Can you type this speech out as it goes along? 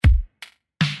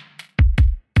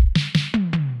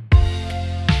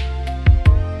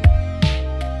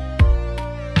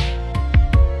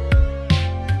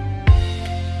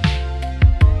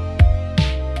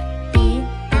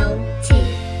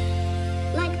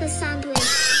a sandwich.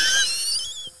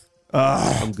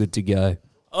 I'm good to go.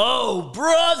 Oh,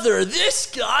 brother,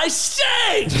 this guy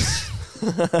stinks.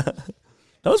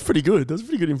 That was pretty good. That was a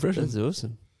pretty good impression. That's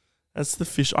awesome. That's the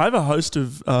fish. I have a host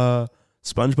of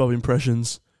SpongeBob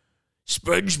impressions.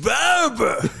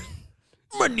 SpongeBob!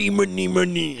 Money.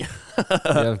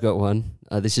 Yeah, I've got one.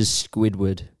 This is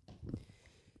Squidward.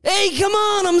 Hey, come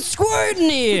on, I'm squirting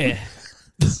here.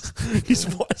 He's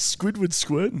why Squidward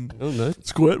squirting. Oh, no.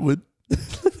 Squirtwood.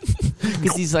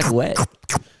 Because he's like wet.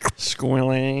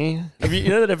 Squilly. Have you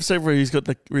know that episode where he's got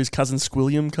where his cousin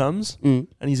Squilliam comes and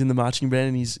he's in the marching band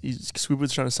and he's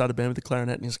Squidward's trying to start a band with the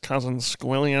clarinet and his cousin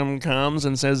Squilliam comes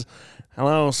and says,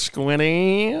 "Hello,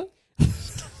 Squiddy."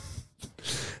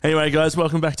 Anyway, guys,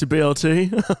 welcome back to BLT.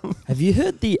 Have you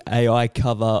heard the AI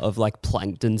cover of like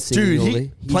Plankton singing?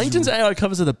 Dude, Plankton's AI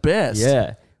covers are the best.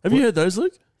 Yeah. Have you heard those,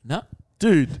 Luke? No.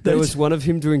 Dude, There was one of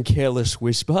him doing Careless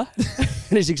Whisper.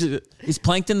 And he's Is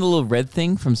Plankton the little red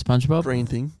thing from SpongeBob? green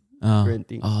thing. Oh, Green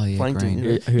thing. oh yeah, Plankton,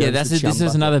 green. yeah. Yeah, this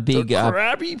is another big. The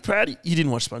Krabby Patty. You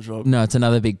didn't watch SpongeBob. No, it's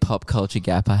another big pop culture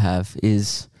gap I have.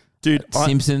 Is Dude,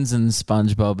 Simpsons and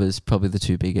SpongeBob is probably the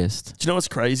two biggest. do you know what's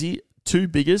crazy? Two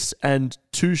biggest and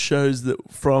two shows that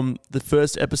from the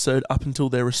first episode up until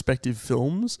their respective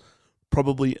films,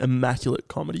 probably immaculate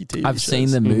comedy TV I've shows.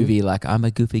 seen the movie. Like I'm a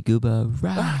goofy goober.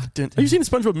 Rah. Have you seen the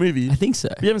SpongeBob movie? I think so.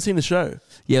 You haven't seen the show?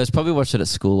 Yeah, I was probably watched it at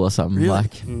school or something. Really?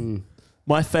 Like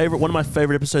One of my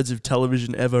favorite episodes of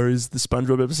television ever is the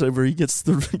SpongeBob episode where he gets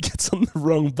on the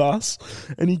wrong bus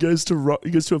and he goes to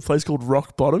a place called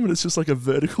Rock Bottom and it's just like a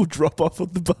vertical drop off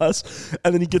of the bus,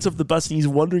 and then he gets off the bus and he's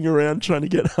wandering around trying to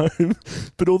get home,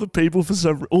 but all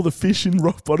the fish in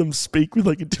Rock Bottom speak with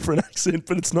like a different accent,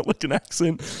 but it's not like an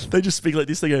accent. They just speak like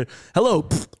this. They go, "Hello,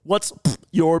 what's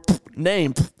your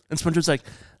name?" And SpongeBob's like,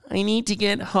 "I need to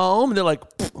get home." And they're like,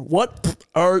 "What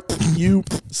are you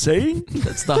saying?"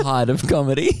 that's the height of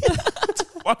comedy.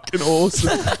 Fucking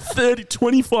awesome.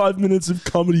 25 minutes of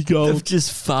comedy gold. Of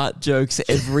just fart jokes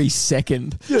every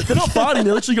second. Yeah, they're not farting.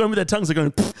 They're literally going with their tongues. They're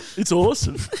going, it's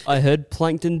awesome. I heard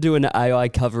Plankton do an AI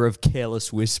cover of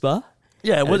Careless Whisper.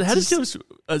 Yeah, well, It's how does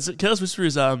just- Careless Whisper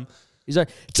is, He's like,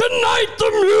 "Tonight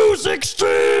the music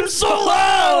streams so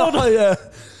loud." oh yeah.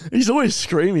 He's always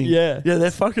screaming. Yeah. Yeah,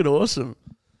 they're fucking awesome.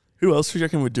 Who else do you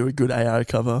reckon would do a good AI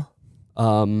cover?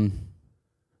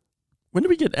 When do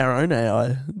we get our own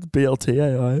AI? The BLT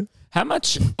AI? How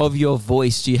much of your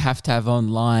voice do you have to have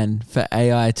online for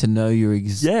AI to know you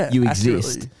exist?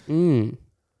 accurately.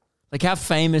 Like, how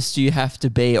famous do you have to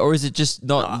be, or is it just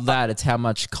not that? It's how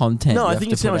much content. No, you I have think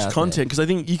to it's how put much out content, because I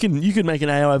think you can make an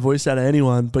AI voice out of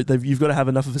anyone, but you've got to have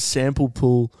enough of a sample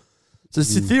pool. So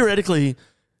theoretically,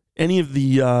 any of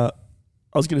the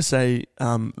I was going to say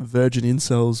virgin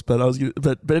incels,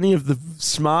 but any of the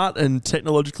smart and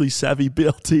technologically savvy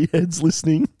BLT heads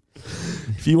listening,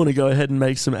 if you want to go ahead and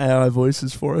make some AI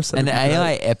voices for us, An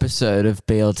AI episode of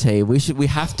BLT. We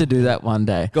have to do that one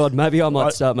day. God, maybe I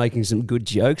might start making some good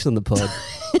jokes on the pod.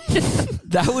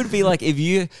 That would be like if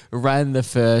you ran the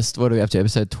first. What are we up to?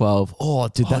 Episode 12. Oh,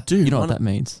 dude, you know what that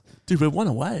means? Dude, we're one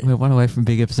away. We're one away from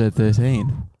big episode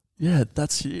 13. Yeah,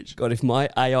 that's huge. God, if my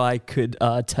AI could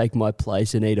take my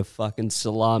place and eat a fucking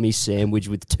salami sandwich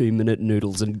with 2-minute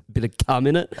noodles and a bit of cum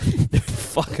in it, they're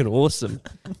fucking awesome.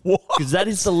 Because that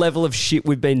is the level of shit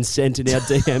we've been sent in our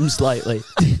DMs lately.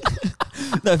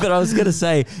 No, but I was going to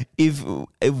say, if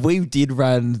we did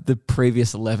run the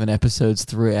previous 11 episodes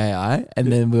through AI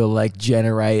and then we'll like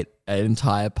generate an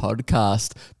entire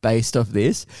podcast based off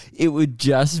this, it would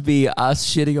just be us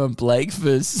shitting on Blake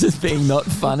for being not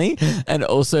funny and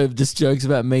also just jokes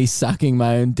about me sucking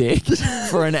my own dick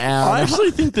for an hour. I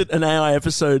actually think that an AI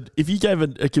episode, if you gave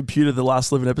a computer the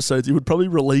last 11 episodes, it would probably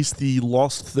release the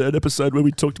lost third episode where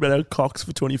we talked about our cocks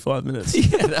for 25 minutes.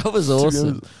 Yeah, that was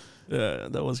awesome. Yeah,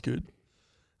 that was good.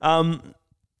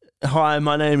 Hi,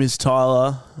 my name is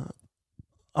Tyler.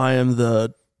 I am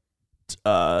the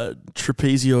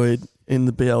trapezoid in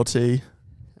the BLT.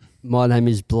 My name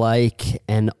is Blake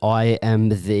and I am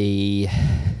the...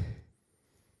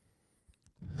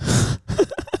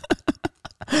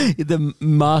 The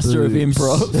master of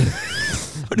improv.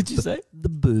 What did you say? The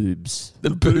boobs. The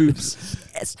boobs.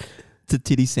 Yes. It's a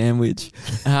titty sandwich.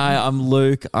 Hi, I'm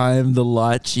Luke. I am the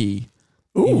lychee.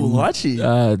 Ooh, in,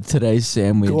 lychee. Today's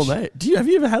sandwich. Gourmet. Have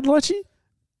you ever had lychee?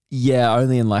 Yeah,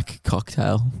 only in like a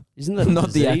cocktail. Isn't that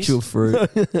Not the actual fruit.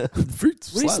 Fruit.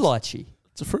 What is lychee?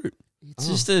 It's a fruit. It's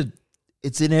just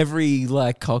it's in every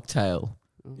like cocktail.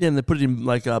 Yeah, and they put it in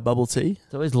like bubble tea.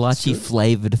 It's always lychee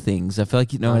flavored things. I feel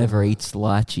like no one ever eats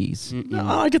lychees. No,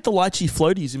 I get the lychee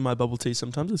floaties in my bubble tea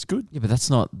sometimes. It's good. Yeah, but that's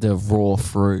not the raw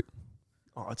fruit.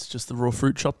 Oh, it's just the raw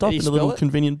fruit chopped up do you into little spell it?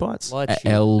 convenient bites. Lychee.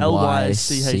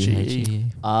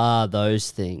 Lychee. Ah,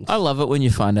 those things. I love it when you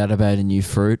find out about a new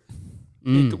fruit.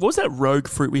 Mm. What was that rogue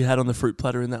fruit we had on the fruit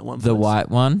platter in that one? The place? white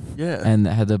one. Yeah. And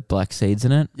it had the black seeds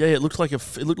in it. Yeah, it looked like it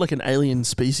looked like an alien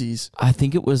species. I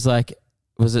think it was like,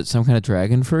 was it some kind of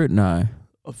dragon fruit? No.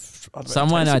 Of, I don't know, it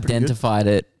Someone tasted pretty good. identified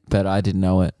it, but I didn't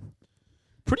know it.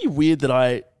 Pretty weird that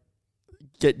I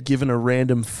get given a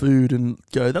random food and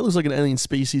go, that looks like an alien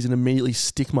species, and immediately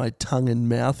stick my tongue and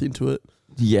mouth into it.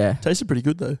 Yeah. Tasted pretty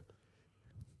good though.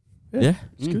 Yeah.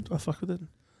 It's good. I fuck with it.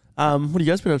 What have you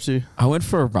guys been up to I went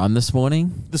for a run this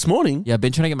morning. this morning? Yeah, I've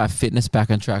been trying to get my fitness back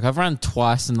on track. I've run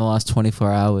twice in the last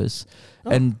 24 hours.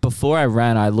 Oh. And before I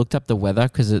ran, I looked up the weather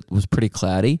because it was pretty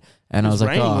cloudy. And It I was was like,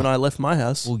 raining oh, when I left my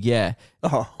house. well, yeah.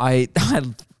 Oh, I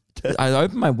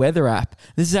opened my weather app.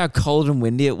 This is how cold and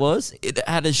windy it was. It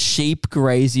had a sheep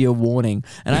grazier warning.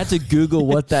 And I had to Google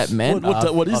what that meant.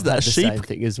 what is I've that? had the Sheep? same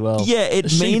thing as well. Yeah, A it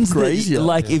sheep means that, grazier.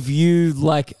 like, if you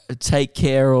take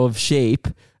care of sheep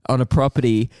on a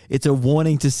property, it's a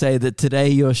warning to say that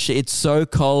today it's so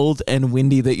cold and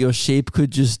windy that your sheep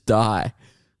could just die.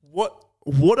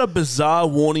 What a bizarre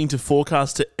warning to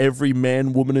forecast to every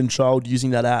man, woman, and child using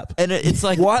that app. And it's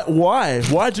like, Why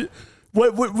do?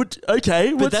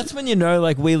 Okay, but that's when you know,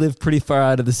 like, we live pretty far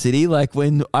out of the city. Like,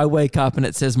 when I wake up and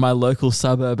it says my local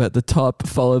suburb at the top,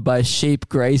 followed by sheep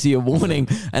grazier warning,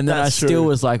 and then That's I still true.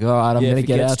 was like, all right, I'm Yeah, going if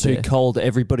to it get gets out too there. cold,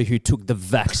 everybody who took the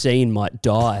vaccine might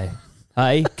die.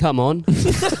 Hey, come on.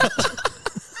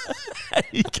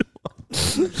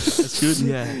 That's good.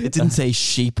 Yeah, it didn't say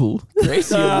sheeple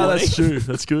grazier Ah, warning. that's true.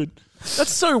 That's good.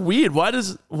 That's so weird.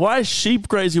 Why sheep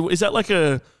grazier? Is that like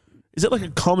a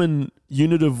common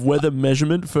unit of weather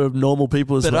measurement for normal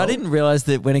people as But well? I didn't realize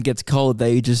that when it gets cold,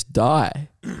 they just die.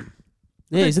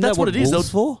 Yeah, isn't That's that what what it is. wool's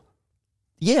for?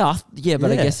 Yeah,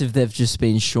 but I Yeah. guess if they've just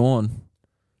been shorn.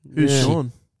 Who's Yeah.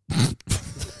 Sean?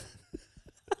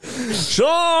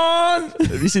 Sean!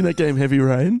 Have you seen that game Heavy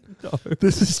Rain? No.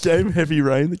 There's this game Heavy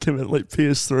Rain that came out like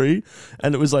PS3,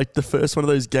 and it was like the first one of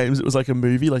those games. It was like a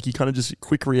movie, like you kind of just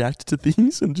quick react to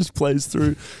things and just plays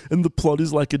through. And the plot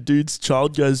is like a dude's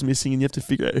child goes missing, and you have to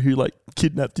figure out who like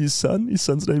kidnapped his son. His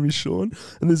son's name is Sean,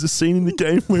 and there's a scene in the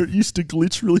game where it used to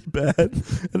glitch really bad,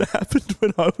 and it happened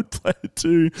when I would play it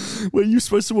too, where you're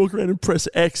supposed to walk around and press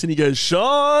X, and he goes,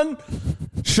 Sean,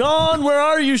 where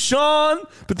are you, Sean?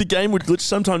 But the game would glitch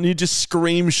sometimes, and you just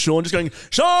scream Sean, just going,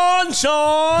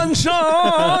 Sean.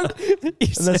 And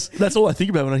that's all I think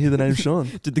about when I hear the name Sean.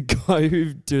 Did the guy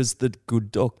who does the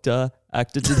Good Doctor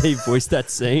actor, did he voice that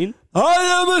scene? I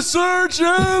am a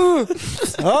surgeon.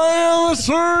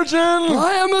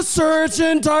 I am a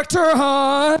surgeon, Dr.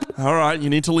 Han. All right, you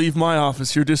need to leave my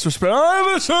office. You're disrespectful. I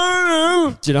am a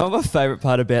surgeon. Do you know what my favourite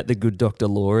part about the Good Doctor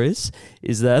law is?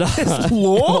 Is that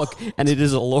law? Look, and it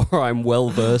is a law I'm well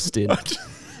versed in.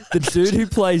 The dude who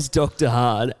plays Dr.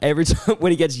 Han, every time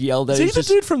when he gets yelled at, Is he he's the just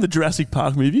dude from the Jurassic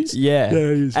Park movies? yeah,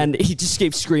 Yeah, he is. and he just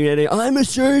keeps screaming at him, "I'm a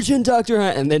surgeon, Dr.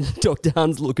 Han," and then Dr.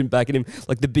 Han's looking back at him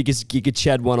like the biggest Giga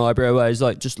Chad one eyebrow way. He's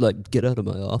like, "Just like get out of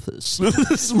my office."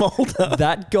 Smolder.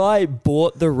 That guy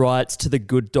bought the rights to the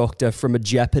Good Doctor from a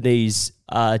Japanese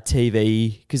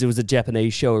TV because it was a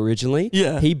Japanese show originally.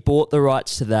 Yeah. He bought the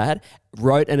rights to that,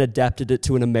 wrote and adapted it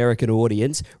to an American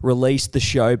audience, released the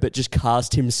show, but just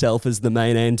cast himself as the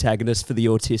main antagonist for the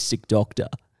autistic doctor.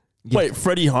 Wait,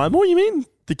 Freddie Highmore, you mean?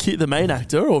 The main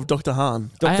actor of Dr.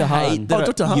 Han? Dr. I Han. hate that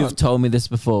Dr. Han. You've told me this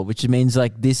before, which means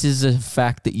like this is a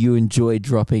fact that you enjoy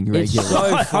dropping It's regularly.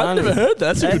 so I've funny. never heard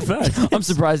that. That's a good fact. I'm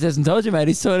surprised he hasn't told you, mate.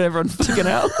 He's told everyone fucking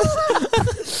out.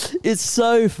 It's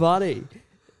so funny.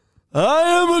 I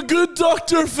am a Good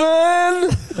Doctor fan.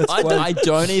 I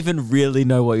don't even really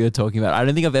know what you're talking about. I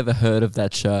don't think I've ever heard of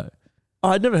that show.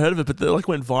 I'd never heard of it, but they like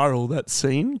went viral, that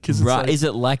scene. Cause it's Right? like, Is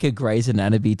it like a Grey's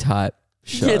Anatomy type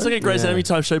show? yeah, it's like a Grey's Yeah. Anatomy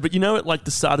type show, but you know at like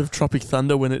the start of Tropic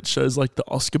Thunder when it shows like the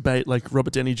Oscar bait, like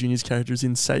Robert Downey Jr.'s character is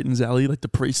in Satan's Alley, like the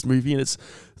priest movie, and it's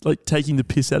like taking the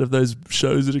piss out of those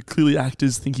shows that are clearly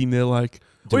actors thinking they're like,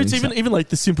 or Doing it's even like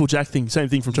the Simple Jack thing, same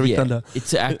thing from Tropic Yeah, Thunder.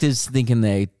 it's actors thinking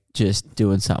they just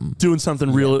doing something. Doing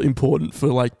something real important for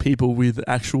like people with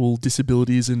actual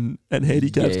disabilities and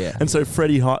handicaps. Yeah, yeah. And so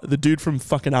the dude from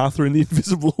fucking Arthur and the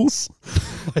Invisibles,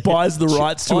 buys the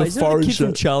rights to a isn't that the foreign kid show.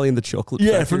 from Charlie and the Chocolate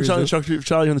Yeah, Factory, from is it?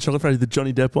 Charlie on the Chocolate Factory, the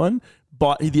Johnny Depp one.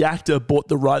 But the actor bought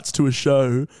the rights to a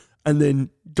show and then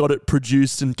got it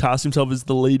produced and cast himself as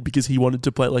the lead because he wanted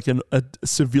to play like a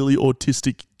severely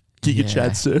autistic Giga Yeah.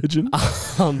 Chad surgeon.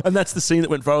 And that's the scene that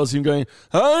went viral, is him going,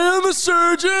 I am a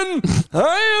surgeon!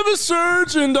 I am a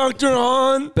surgeon, Dr.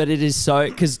 Han! But it is so,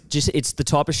 because just it's the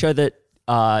type of show that,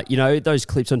 you know, those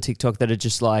clips on TikTok that are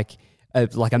just like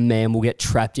like a man will get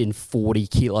trapped in 40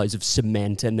 kilos of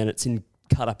cement and then it's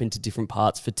cut up into different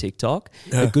parts for TikTok.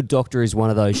 Yeah. A Good Doctor is one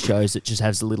of those shows that just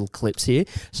has little clips here.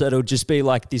 So it'll just be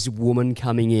like this woman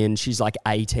coming in, she's like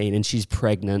 18 and she's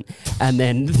pregnant. And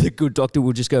then the Good Doctor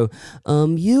will just go,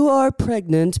 you are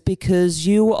pregnant because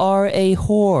you are a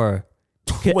whore.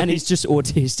 And he's just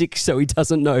autistic, so he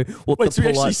doesn't know what Wait, the so he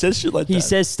polite... actually says shit like that? He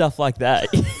says stuff like that.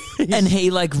 And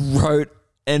he like wrote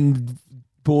and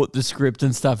bought the script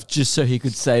and stuff just so he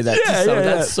could say that. Yeah, to someone.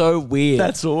 yeah, That's yeah. so weird.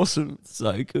 That's awesome.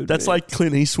 So good. That's man. like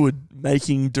Clint Eastwood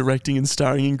making, directing, and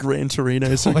starring in Gran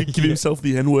Torino so he can give yeah. himself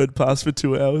the N-word pass for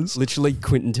 2 hours. Literally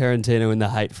Quentin Tarantino in The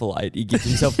Hateful Eight. He gives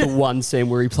himself the one scene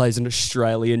where he plays an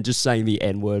Australian just saying the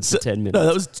N-word for 10 minutes. No,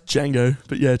 that was Django,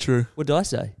 but yeah, true. What did I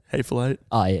say? Hateful Eight.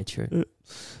 Oh, yeah, true.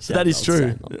 Same That is old, true.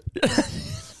 same old.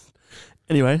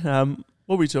 Anyway, what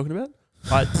were we talking about?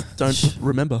 I don't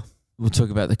remember. We'll talk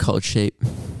about the cold sheep.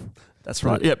 That's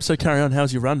right. Yep. So carry on.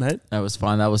 How's your run, mate? That was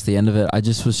fine. That was the end of it. I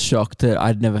just was shocked that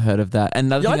I'd never heard of that. And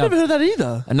another Yeah, I thing never heard that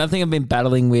either. Another thing I've been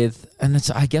battling with, and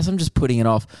I guess I'm just putting it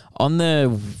off.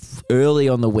 Early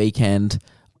on the weekend,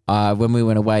 when we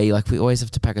went away, like we always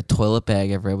have to pack a toilet bag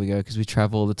everywhere we go because we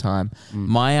travel all the time.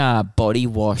 My body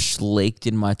wash leaked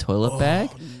in my toilet bag,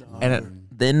 and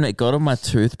then it got on my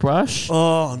toothbrush.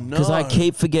 Oh no! Because I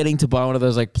keep forgetting to buy one of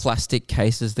those like plastic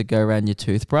cases that go around your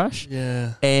toothbrush.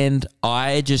 Yeah. And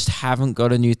I just haven't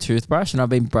got a new toothbrush, and I've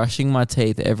been brushing my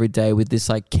teeth every day with this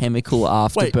like chemical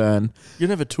afterburn. You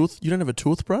don't have a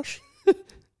toothbrush?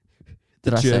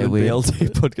 Did I say weird? BLT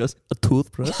podcast. A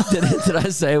toothbrush. Did I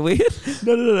say weird?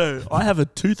 No. I have a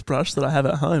toothbrush that I have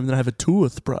at home. Then I have a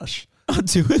toothbrush. A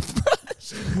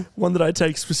toothbrush. One that I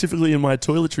take specifically in my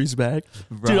toiletries bag.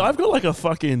 Dude, I've got like a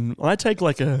fucking. I take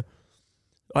like a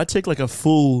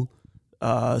full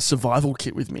survival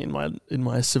kit with me in my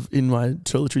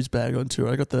toiletries bag on tour.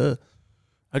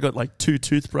 I got like 2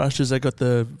 toothbrushes. I got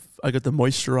the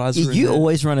moisturizer. in You there.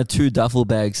 always run a 2 duffel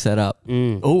bag setup.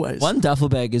 Always. One duffel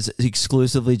bag is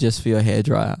exclusively just for your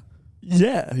hairdryer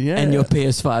Yeah. and your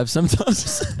PS5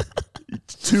 sometimes.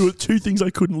 two things I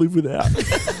couldn't live without.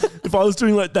 If I was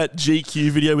doing like that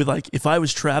GQ video with like, if I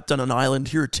was trapped on an island,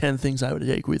 here are 10 things I would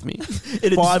take with me.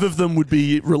 5 of them would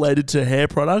be related to hair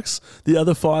products. The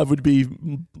other 5 would be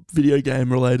video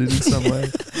game related in some way.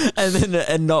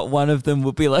 and not one of them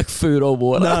would be like food or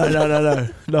water.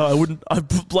 No, I wouldn't.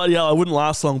 Bloody hell, I wouldn't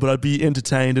last long, but I'd be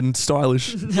entertained and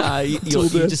stylish. Nah, you all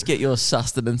there. just get your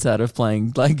sustenance out of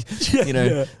playing like,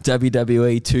 Yeah.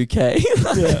 WWE 2K.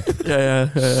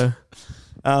 Yeah.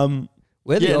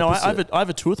 We're the No, opposite. I have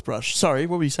a toothbrush. Sorry,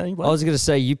 what were you saying? I was going to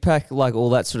say you pack like all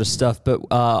that sort of stuff, but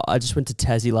I just went to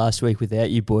Tassie last week without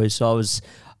you boys, so I was.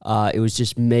 It was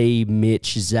just me,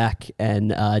 Mitch, Zach,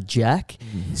 and Jack.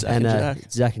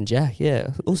 Zach and Jack. Yeah.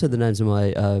 Also the names of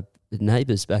my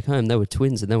neighbours back home. They were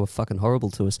twins and they were fucking horrible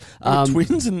to us. They were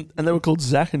twins and they were called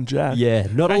Zach and Jack. Yeah.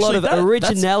 Not a lot of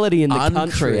originality in the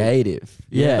country. Uncreative.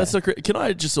 Yeah. That's not great. Can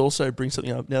I just also bring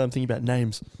something up now that I'm thinking about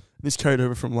names? This carried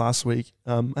over from last week.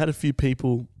 I had a few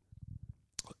people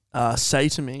say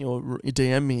to me or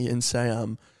DM me and say,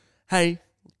 hey,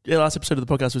 last episode of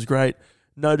the podcast was great.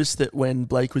 Noticed that when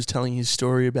Blake was telling his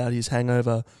story about his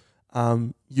hangover,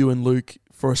 you and Luke,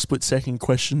 for a split second,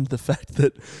 questioned the fact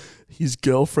that his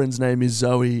girlfriend's name is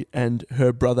Zoe and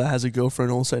her brother has a girlfriend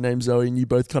also named Zoe, and you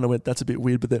both kind of went, that's a bit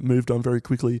weird, but that moved on very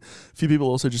quickly. A few people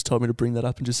also just told me to bring that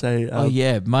up and just say...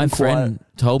 my friend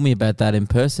told me about that in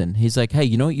person. He's like, hey,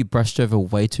 you know what you brushed over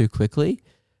way too quickly?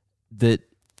 That,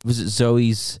 was it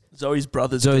Zoe's brother's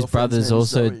brother's name is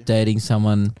also Zoe. dating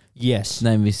someone Yes.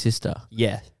 named his sister.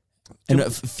 Yeah. And a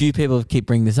few people keep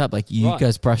bringing this up, like you Right.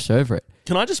 guys brushed over it.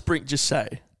 Can I just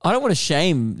say... I don't want to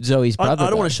shame Zoe's I brother.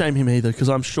 don't want though. to shame him either because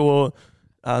I'm sure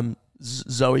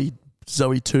Zoe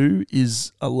too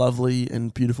is a lovely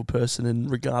and beautiful person,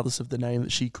 and regardless of the name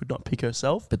that she could not pick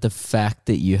herself. But the fact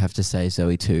that you have to say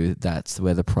Zoe too, that's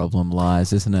where the problem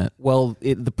lies, isn't it? Well,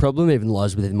 the problem even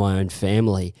lies within my own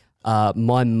family.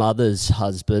 My mother's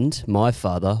husband, my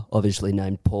father, obviously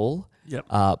named Paul. Yep.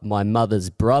 My mother's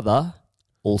brother,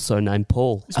 also named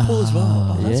Paul. It's Paul as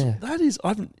well. Oh, yeah.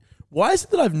 Why is it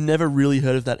that I've never really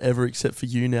heard of that ever, except for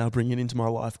you now bringing it into my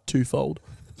life twofold?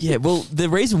 Yeah, well, the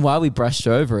reason why we brushed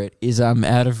over it is out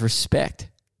of respect.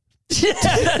 Yeah,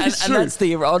 And that's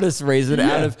the honest reason,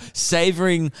 Yeah. out of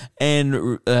savouring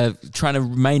and trying to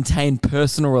maintain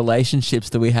personal relationships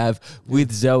that we have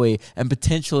with Zoe, and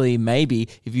potentially maybe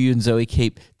if you and Zoe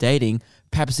keep dating,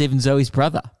 perhaps even Zoe's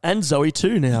brother. And Zoe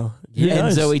too now. Who And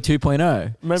knows? Zoe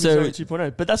 2.0. Maybe So- Zoe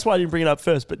 2.0. But that's why I didn't bring it up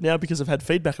first. But now because I've had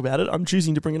feedback about it, I'm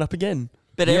choosing to bring it up again.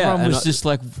 But Yeah, everyone and was just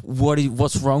like,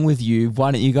 what's wrong with you?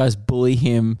 Why don't you guys bully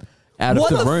him out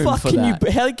What of the the room fuck for can that.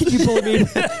 you? How can you bully me?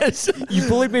 You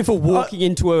bullied me for walking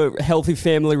into a healthy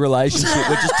family relationship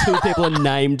where just two people are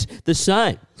named the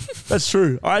same. That's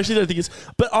true. I actually don't think it's.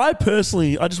 But I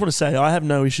personally, I just want to say I have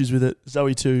no issues with it.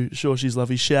 Zoe too. Sure, she's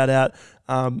lovely. Shout out.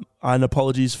 And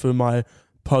apologies for my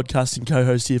podcasting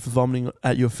co-host here for vomiting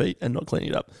at your feet and not cleaning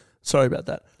it up. Sorry about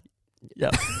that.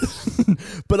 Yeah.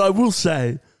 But I will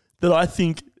say that I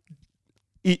think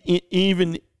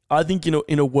I think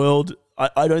in a world,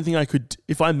 I don't think I could,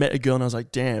 if I met a girl and I was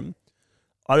like, damn,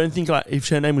 I don't think if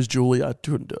her name was Julie, I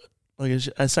couldn't do it. Like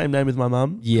a same name with my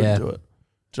mum, Yeah. couldn't do it.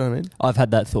 Do you know what I mean? I've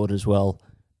had that thought as well.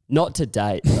 Not to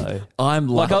date though. I'm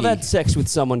lucky. Like I've had sex with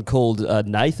someone called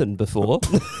Nathan before.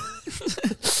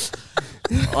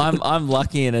 I'm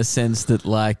lucky in a sense that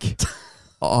like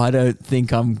I don't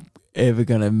think I'm ever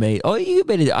gonna meet. Oh,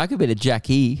 I could meet a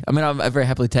Jackie. I mean, I very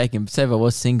happily take him. Say if I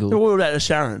was single. What about a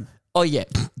Sharon? Oh yeah,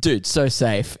 dude, so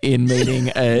safe in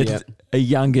meeting a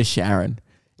younger Sharon.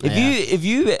 If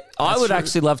you, I would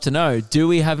actually love to know. Do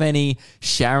we have any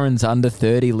Sharons under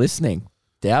 30 listening?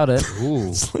 Doubt it.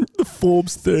 It's like the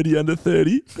Forbes 30 under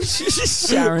 30.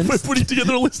 Sharons. We're putting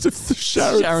together a list of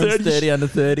Sharon Sharon's 30 under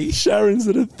 30. Sharons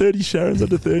that are 30 Sharons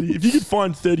under 30. If you could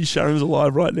find 30 Sharons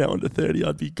alive right now under 30,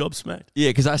 I'd be gobsmacked. Yeah,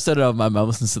 because I started off my mum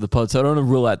listens to the pod, so I don't want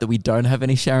to rule out that we don't have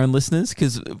any Sharon listeners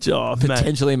because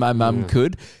potentially my mum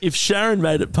could. If Sharon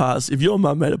made it past, if your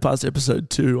mum made it past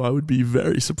episode 2, I would be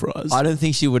very surprised. I don't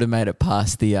think she would have made it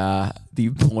past the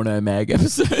porno mag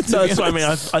episode. No, that's what I mean.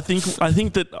 I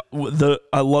think that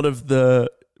a lot of the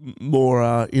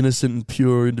more innocent and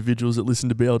pure individuals that listen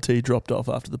to BLT dropped off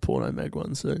after the porno mag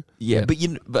one. So yeah, but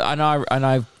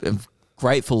I am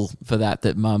grateful for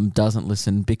that mum doesn't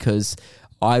listen because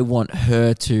I want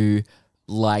her to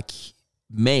like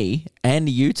me and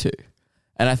you two,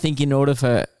 and I think in order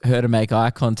for her to make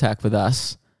eye contact with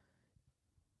us,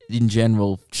 in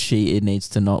general, she needs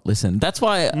to not listen. That's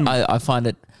why I find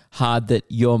it hard that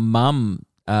your mum,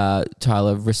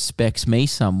 Tyler, respects me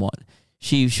somewhat.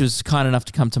 She was kind enough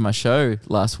to come to my show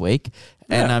last week,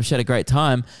 and she had a great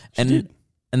time. And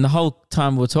the whole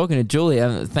time we were talking to Julie,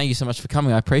 thank you so much for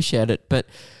coming. I appreciate it. But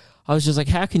I was just like,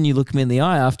 how can you look me in the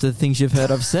eye after the things you've heard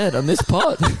I've said on this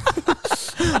pod?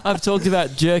 I've talked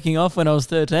about jerking off when I was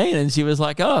 13, and she was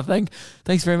like, oh,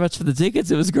 thanks very much for the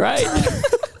tickets. It was great.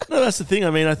 no, that's the thing.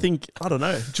 I mean, I don't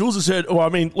know. Jules has heard, well, I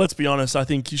mean, let's be honest. I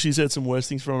think she's heard some worse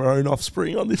things from her own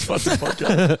offspring on this fucking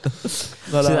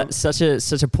podcast. But, that's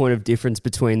such a point of difference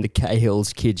between the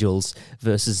Cahills, Kidgels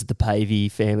versus the Pavey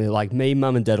family. Like me,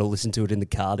 mum and dad will listen to it in the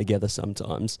car together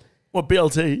sometimes. What,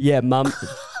 BLT? Yeah, mum.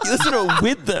 You listen to it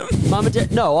with them. Mum and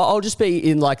dad. No, I'll just be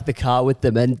in like the car with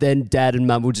them, and then dad and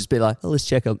mum will just be like, "Oh, let's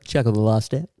check on the last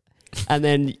step," and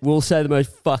then we'll say the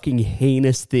most fucking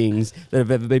heinous things that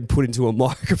have ever been put into a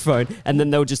microphone, and then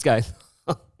they'll just go,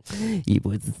 "You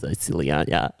boys are so silly, aren't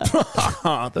ya?"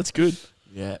 That's good.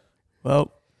 Yeah.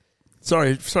 Well,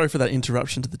 sorry for that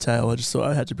interruption to the tale. I just thought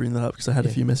I had to bring that up because I had a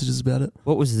few messages about it.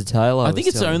 What was the tale? I think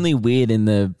it's only weird in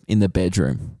the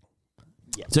bedroom.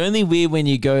 Yeah. It's only weird when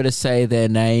you go to say their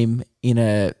name in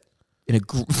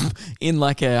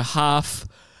like a half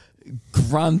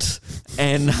grunt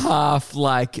and half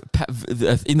like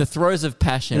in the throes of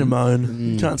passion. In a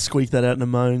moan. You can't squeak that out in a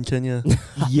moan, can you?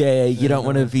 Yeah, you don't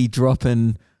want to be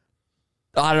dropping.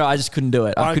 I don't know. I just couldn't do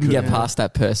it. I couldn't get past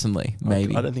that personally.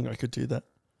 Maybe I don't think I could do that.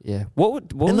 Yeah.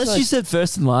 What unless you said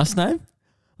first and last name,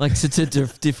 like to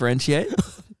differentiate.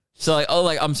 So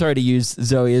I'm sorry to use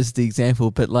Zoe as the example,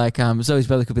 but like Zoe's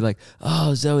brother could be like,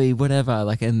 oh Zoe, whatever,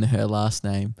 like in her last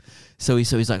name. So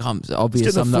he's like, I'm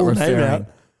obvious, I'm not referring.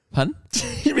 Pardon?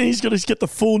 You mean he's got to get the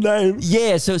full name?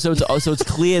 Yeah, so it's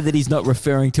clear that he's not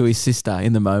referring to his sister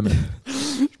in the moment.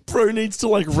 Bro needs to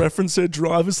like reference her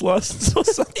driver's license or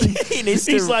something.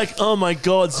 He's like, oh my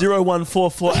god,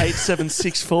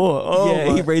 01448764. Oh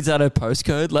yeah, he reads out her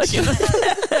postcode like to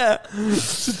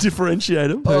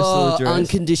differentiate him. Postal address.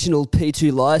 Unconditional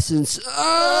P2 license.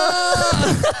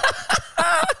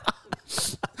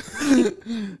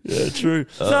 Yeah, true.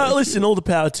 No, listen, all the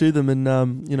power to them, and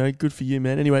good for you,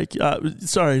 man. Anyway,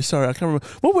 sorry, I can't remember.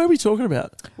 What were we talking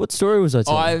about? What story was I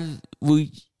telling?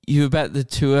 You about the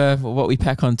tour, what we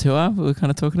pack on tour? We were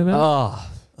kind of talking about.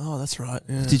 Oh, that's right.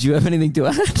 Yeah. Did you have anything to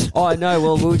add? Oh no.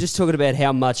 Well, we were just talking about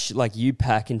how much like you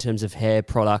pack in terms of hair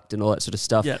product and all that sort of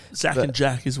stuff. Yeah, Zach and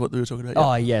Jack is what we were talking about.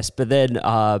 Oh yes, but then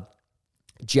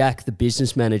Jack, the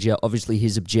business manager, obviously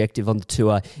his objective on the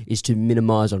tour is to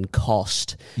minimise on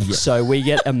cost. Yeah. So we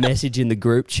get a message in the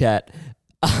group chat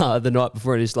the night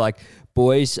before, and it's like,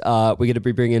 boys, we're going to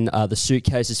be bringing the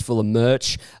suitcases full of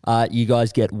merch. You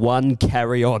guys get one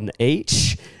carry-on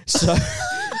each. So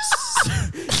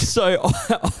So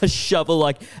I shovel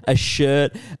like a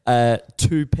shirt,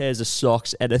 2 pairs of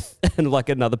socks, and like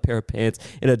another pair of pants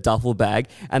in a duffel bag.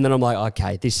 And then I'm like,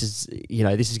 okay, this is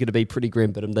going to be pretty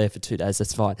grim, but I'm there for 2 days.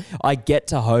 That's fine. I get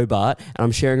to Hobart and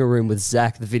I'm sharing a room with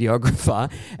Zach, the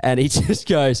videographer, and he just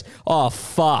goes, oh,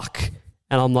 fuck.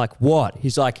 And I'm like, what?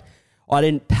 He's like, I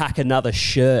didn't pack another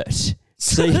shirt.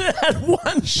 So you had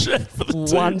one shirt for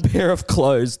the one pair of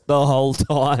clothes the whole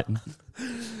time.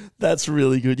 That's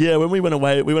really good. Yeah, when we went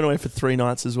away for 3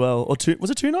 nights as well. Or 2,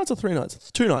 was it 2 nights or 3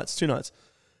 nights? 2 nights.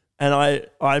 And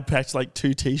I packed like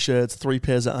 2 t-shirts, 3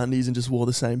 pairs of undies, and just wore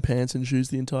the same pants and shoes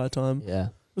the entire time. Yeah.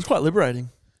 It was quite liberating.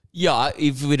 Yeah,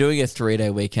 if we're doing a 3-day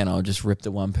weekend, I'll just rip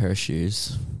the 1 pair of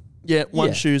shoes. Yeah,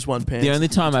 one shoes, 1 pants. The only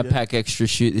time I pack extra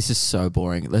shoes, this is so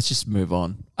boring. Let's just move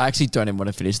on. I actually don't even want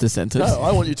to finish the sentence. No,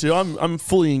 I want you to. I'm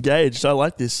fully engaged. I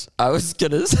like this. I was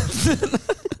gonna say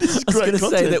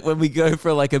that when we go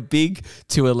for like a big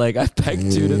tour leg, I pack 2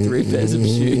 to 3 pairs of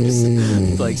shoes.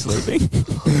 It's like sleeping.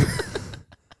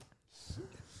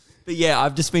 But yeah,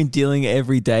 I've just been dealing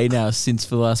every day now since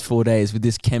for the last 4 days with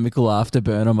this chemical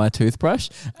afterburn on my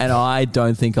toothbrush, and I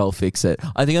don't think I'll fix it.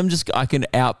 I think I can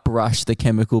outbrush the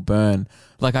chemical burn.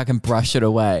 Like I can brush it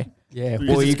away. Yeah.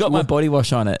 Well, you've got my body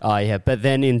wash on it. Oh, yeah. But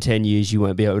then in 10 years, you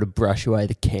won't be able to brush away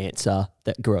the cancer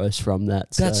that grows from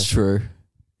that. So. That's true.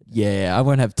 Yeah, I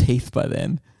won't have teeth by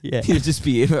then. Yeah. It'll just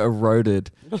be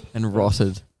eroded and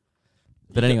rotted.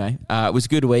 But anyway, it was a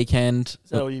good weekend.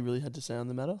 Is that all you really had to say on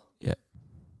the matter? Yeah.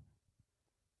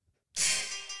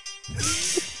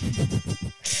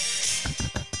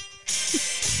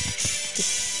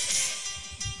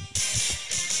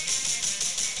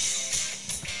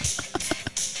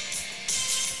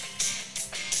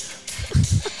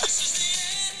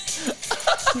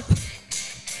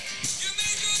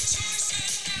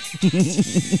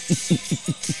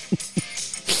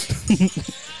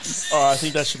 I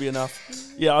think that should be enough.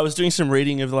 Yeah, I was doing some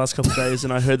reading over the last couple of days,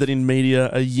 and I heard that in media,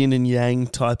 a yin and yang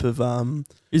type of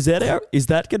Is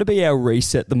that going to be our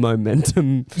reset the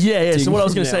momentum? Yeah. So what I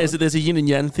was going to now? say is that there's a yin and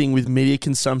yang thing with media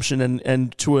consumption,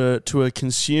 and to a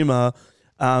consumer,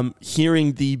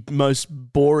 hearing the most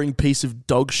boring piece of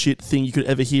dog shit thing you could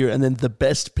ever hear, and then the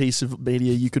best piece of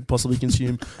media you could possibly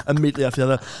consume immediately after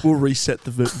the other will reset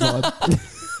the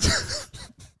vibe.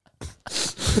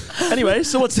 Anyway,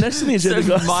 so what's next in the agenda,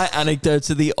 guys? My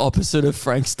anecdotes are the opposite of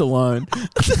Frank Stallone.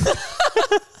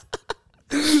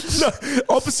 No,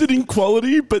 opposite in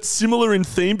quality, but similar in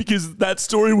theme, because that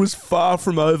story was far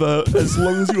from over as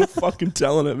long as you were fucking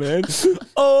telling it, man.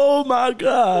 Oh my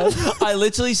God. I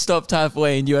literally stopped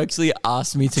halfway and you actually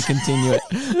asked me to continue it.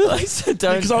 Like, so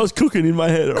don't. Because I was cooking in my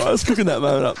head, all right? I was cooking that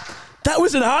moment up. That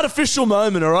was an artificial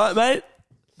moment, all right, mate?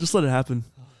 Just let it happen.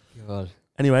 God.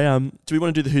 Anyway, do we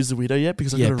want to do the Who's the Weirdo yet?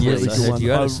 Because I've got a please. really good one. You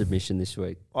had a submission this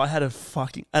week. I had a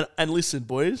fucking... And listen,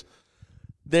 boys,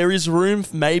 there is room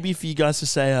maybe for you guys to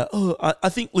say, I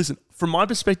think, listen, from my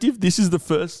perspective, this is the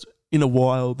first in a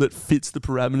while that fits the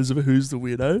parameters of a Who's the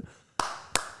Weirdo.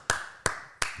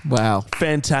 Wow.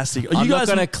 Fantastic. I'm not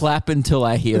going to clap until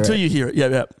I hear until it. you hear it.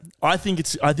 Yeah. I think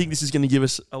this is going to give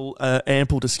us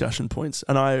ample discussion points,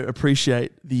 and I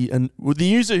appreciate the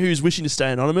user who's wishing to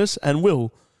stay anonymous and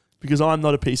will, because I'm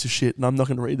not a piece of shit and I'm not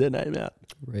going to read their name out.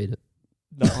 Read it.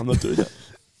 No, I'm not doing that.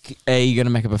 Are you going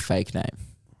to make up a fake name?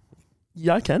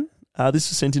 Yeah, I can. This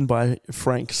is sent in by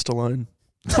Frank Stallone.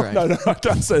 Frank. No, I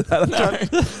can't say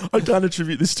that. I can't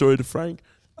attribute this story to Frank.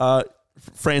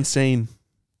 Francine.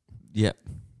 Yep.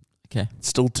 Okay.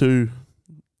 Still 2.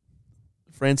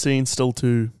 Francine, still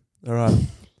 2. All right.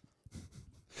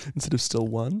 Instead of still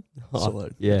 1. Oh,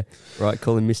 yeah. Right,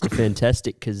 call him Mr.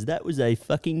 Fantastic, because that was a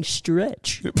fucking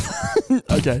stretch.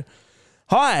 Okay.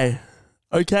 Hi.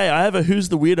 Okay, I have a Who's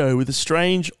the Weirdo with a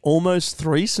strange, almost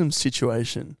threesome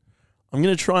situation. I'm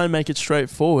going to try and make it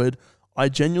straightforward. I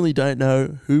genuinely don't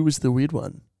know who was the weird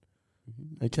one.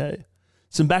 Okay.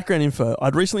 Some background info.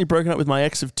 I'd recently broken up with my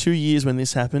ex of 2 years when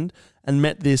this happened and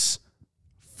met this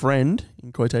friend,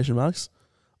 in quotation marks,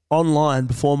 online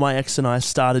before my ex and I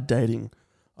started dating.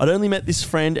 I'd only met this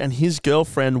friend and his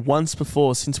girlfriend once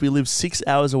before, since we lived 6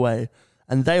 hours away,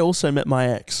 and they also met my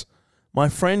ex. My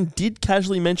friend did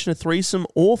casually mention a threesome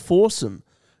or foursome,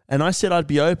 and I said I'd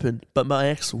be open, but my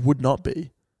ex would not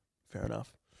be. Fair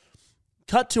enough.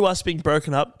 Cut to us being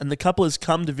broken up, and the couple has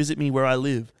come to visit me where I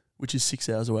live, which is 6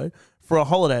 hours away, for a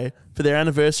holiday for their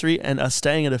anniversary, and are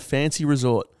staying at a fancy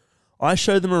resort. I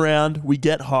show them around, we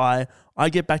get high, I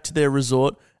get back to their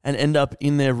resort and end up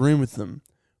in their room with them.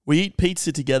 We eat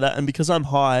pizza together, and because I'm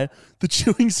high, the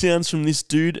chewing sounds from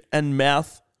the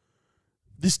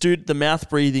mouth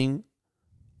breathing.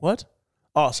 What?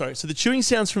 Oh, sorry. So the chewing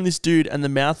sounds from this dude and the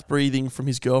mouth breathing from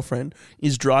his girlfriend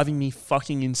is driving me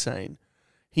fucking insane.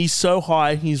 He's so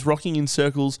high, he's rocking in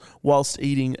circles whilst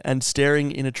eating and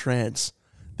staring in a trance.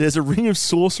 There's a ring of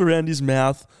sauce around his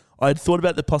mouth. I had thought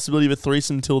about the possibility of a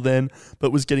threesome till then,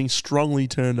 but was getting strongly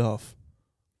turned off.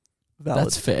 Valid.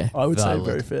 That's fair. I would say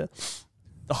very fair.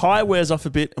 The high wears off a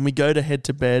bit and we go to head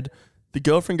to bed. The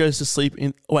girlfriend goes to sleep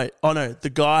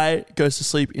the guy goes to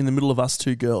sleep in the middle of us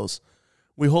two girls.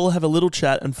 We all have a little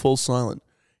chat and fall silent.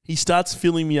 He starts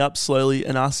filling me up slowly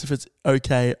and asks if it's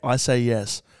okay. I say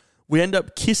yes. We end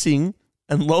up kissing,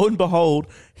 and lo and behold,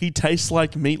 he tastes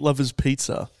like Meat Lover's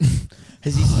pizza.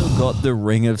 Has he still got the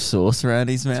ring of sauce around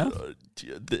his mouth?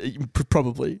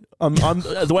 Probably.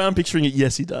 The way I'm picturing it,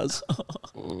 yes, he does.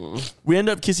 We end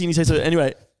up kissing and he says so.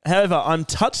 Anyway, however, I'm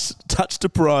touch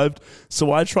deprived,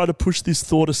 so I try to push this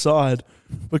thought aside.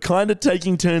 We're kind of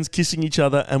taking turns kissing each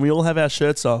other and we all have our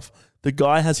shirts off. The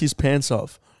guy has his pants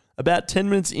off. About 10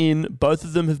 minutes in, both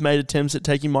of them have made attempts at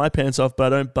taking my pants off,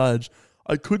 but I don't budge.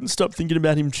 I couldn't stop thinking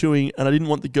about him chewing and I didn't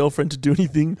want the girlfriend to do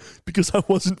anything because I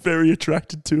wasn't very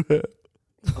attracted to her.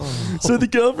 So the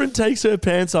girlfriend takes her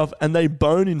pants off and they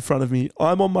bone in front of me.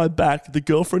 I'm on my back. The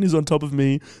girlfriend is on top of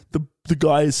me. The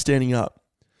guy is standing up.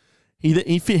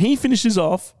 He finishes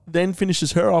off, then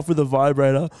finishes her off with a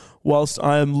vibrator whilst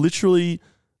I am literally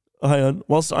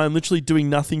doing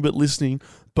nothing but listening.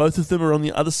 Both of them are on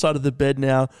the other side of the bed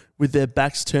now with their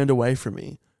backs turned away from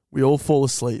me. We all fall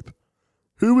asleep.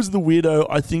 Who was the weirdo?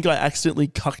 I think I accidentally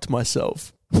cucked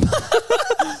myself.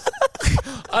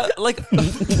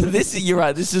 You're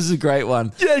right. This is a great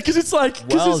one. Yeah, because it's like,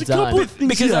 Well there's a couple done. of things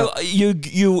Because here.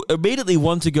 you immediately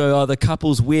want to go, oh, the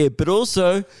couple's weird, but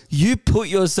also you put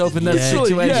yourself in that Literally,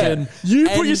 situation. yeah. You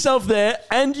put and- yourself there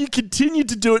and you continue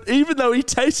to do it even though he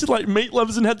tasted like Meat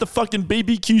Lovers and had the fucking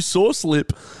BBQ sauce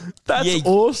lip. That's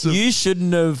awesome. You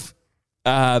shouldn't have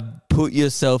put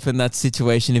yourself in that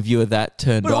situation if you were that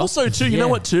turned But off. also, too, you know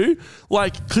what, too?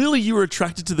 Like, clearly you were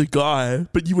attracted to the guy,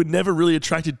 but you were never really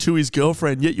attracted to his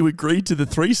girlfriend, yet you agreed to the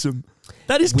threesome.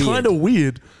 That is kind of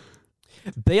weird.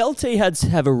 BLT heads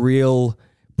have a real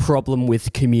problem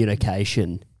with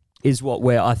communication, is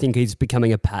where I think is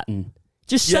becoming a pattern.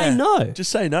 Just say no.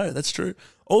 Just say no. That's true.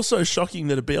 Also shocking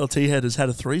that a BLT head has had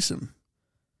a threesome.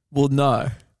 Well,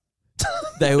 no.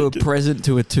 They were present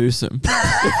to a twosome.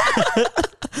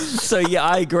 So, yeah,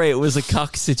 I agree. It was a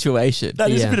cuck situation.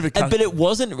 That is a bit of a cuck. But it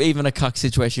wasn't even a cuck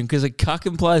situation because a cuck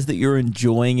implies that you're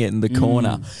enjoying it in the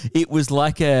corner. It was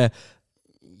like a...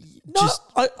 No,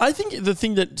 I think the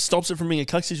thing that stops it from being a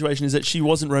cuck situation is that she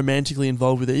wasn't romantically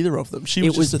involved with either of them. She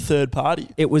was just a third party.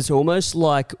 It was almost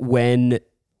like when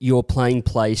you're playing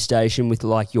PlayStation with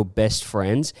like your best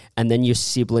friends and then your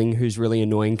sibling who's really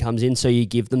annoying comes in, so you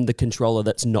give them the controller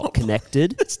that's not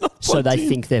connected It's not so they plugged in.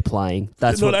 think they're playing.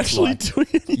 That's They're what not it's actually like. doing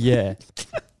anything. Yeah.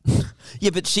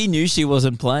 Yeah, but she knew she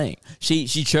wasn't playing. She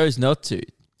chose not to.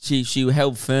 She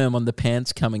held firm on the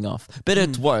pants coming off. But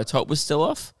her top was still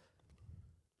off?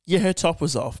 Yeah, her top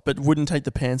was off, but wouldn't take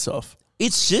the pants off.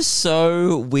 It's just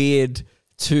so weird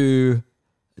to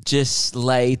just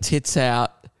lay tits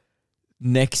out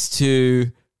next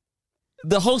to...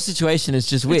 The whole situation is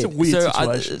just weird. It's a weird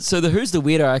situation. So who's the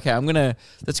weirdo? Okay,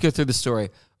 let's go through the story.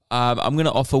 I'm going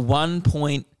to offer 1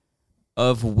 point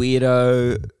of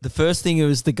weirdo. The first thing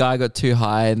was the guy got too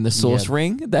high in the sauce Yeah.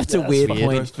 ring. That's Yeah, a that's weird weird.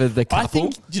 point for the couple. I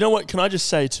think, do you know what? Can I just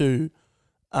say too,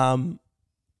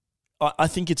 I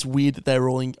think it's weird that they're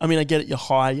all in, I mean, I get it, you're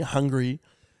high, you're hungry.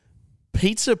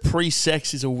 Pizza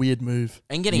pre-sex is a weird move.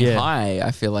 And getting Yeah. high,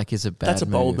 I feel like, is a bad That's a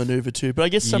bold move. maneuver too. But I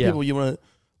guess some Yeah. people you want to,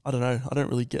 I don't know,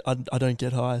 I don't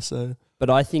get high, so. But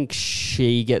I think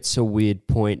she gets a weird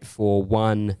point for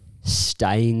one,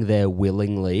 staying there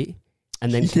willingly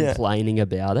and then Yeah. complaining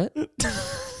about it.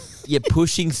 Yeah,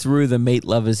 pushing through the meat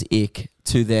lover's ick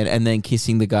to then and then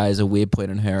kissing the guy is a weird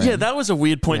point on her Yeah, end. that was a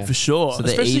weird point Yeah. for sure. So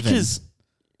they're Especially even. because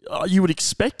you would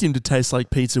expect him to taste like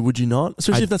pizza, would you not?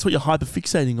 Especially if that's what you're hyper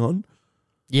fixating on.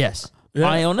 Yes. Yeah.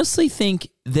 I honestly think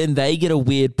then they get a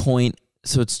weird point,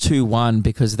 so it's 2-1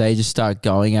 because they just start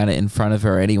going at it in front of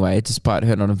her anyway, despite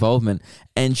her non-involvement.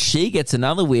 And she gets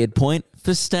another weird point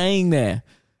for staying there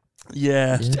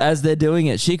Yeah. as they're doing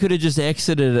it. She could have just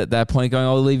exited at that point, going,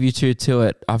 "I'll leave you two to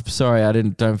it. I'm sorry,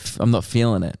 I'm not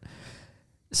feeling it."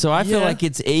 So I feel Yeah. like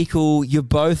it's equal. You're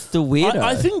both the weirdo.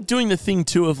 I think doing the thing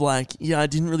too of like, yeah, I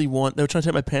didn't really want, they were trying to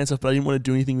take my pants off, but I didn't want to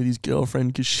do anything with his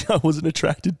girlfriend because I wasn't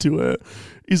attracted to her.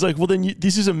 He's like, well, then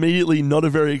this is immediately not a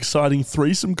very exciting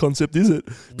threesome concept, is it?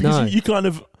 Because No. you kind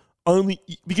of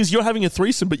because you're having a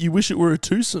threesome, but you wish it were a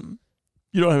twosome.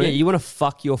 You know what I Yeah, mean? you want to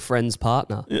fuck your friend's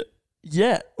partner.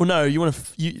 Yeah. Well, no, you want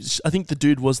to, I think the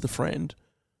dude was the friend.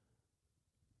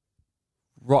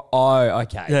 Oh,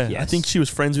 okay. Yeah, yes. I think she was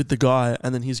friends with the guy,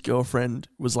 and then his girlfriend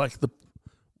was like the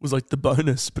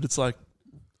bonus. But it's like,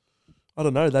 I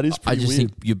don't know. That is I pretty just weird.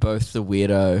 think you're both the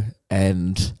weirdo,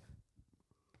 and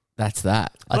that's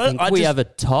that. I think I we just- have a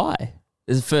tie.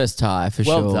 It's the first tie for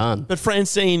Well sure. done. But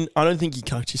Francine, I don't think you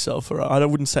cucked yourself. Or I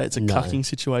wouldn't say it's a No. cucking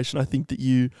situation. I think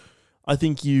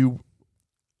you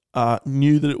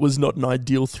knew that it was not an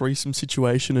ideal threesome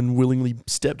situation and willingly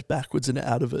stepped backwards and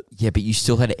out of it. Yeah, but you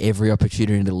still had every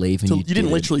opportunity to leave, and So you you didn't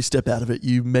didn't. literally step out of it.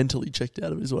 You mentally checked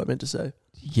out of it. Is what I meant to say.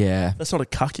 Yeah. That's not a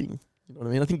cucking. You know what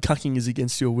I mean? I think cucking is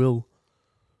against your will.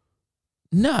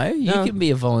 No, you No. can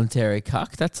be a voluntary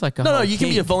cuck. That's like a No, whole you can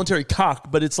be a kink. voluntary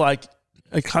cuck, but it's like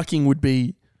a cucking would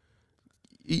be.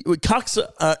 Cucks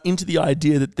are into the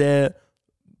idea that their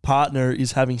partner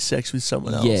is having sex with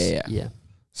someone else. Yeah. Yeah.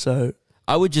 So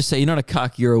I would just say you're not a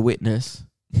cuck, you're a witness.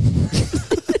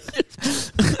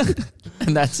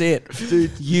 And that's it.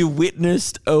 Dude, you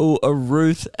witnessed a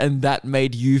Ruth and that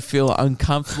made you feel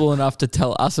uncomfortable enough to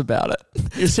tell us about it.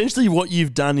 essentially, what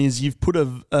you've done is you've put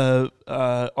a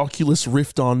Oculus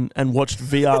Rift on and watched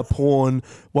VR porn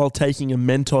while taking a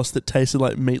Mentos that tasted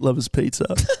like Meat Lovers pizza.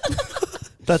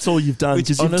 That's all you've done. Which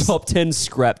is 'cause you've top 10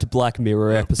 scrapped Black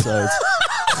Mirror episodes.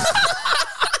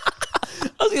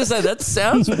 I was going to say, that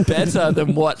sounds better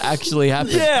than what actually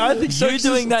happened. Yeah, I think so. You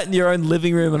doing that in your own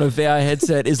living room on a VR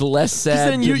headset is less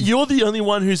sad. Then you're the only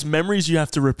one whose memories you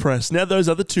have to repress. Now those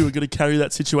other two are going to carry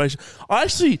that situation. I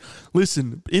actually,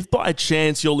 listen, if by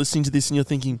chance you're listening to this and you're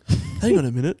thinking, hang on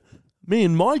a minute, me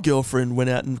and my girlfriend went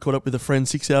out and caught up with a friend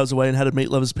 6 hours away and had a Meat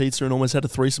Lovers pizza and almost had a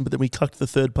threesome, but then we cucked the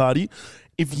third party.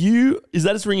 Is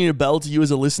that just ringing a bell to you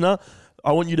as a listener?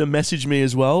 I want you to message me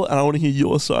as well, and I want to hear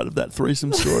your side of that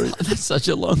threesome story. That's such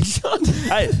a long shot.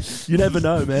 Hey, you never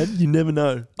know, man. You never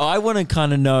know. I want to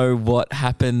kind of know what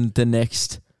happened the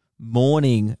next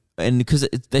morning. And because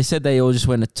they said they all just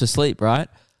went to sleep, right?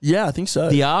 Yeah, I think so.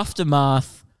 The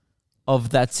aftermath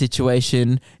of that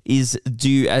situation is,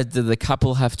 do the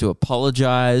couple have to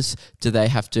apologize? Do they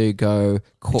have to go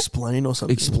Explain or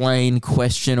something. explain,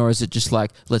 question, or is it just like,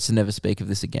 let's never speak of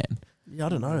this again? Yeah, I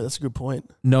don't know. That's a good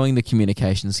point. Knowing the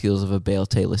communication skills of a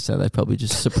BLT listener, they probably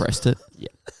just suppressed it.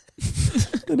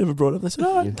 They never brought it up. They said,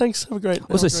 all right, thanks. Have a great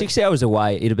Also, have a great-" 6 hours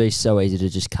away, it'd be so easy to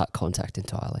just cut contact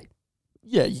entirely.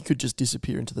 Yeah, you could just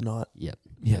disappear into the night. Yep.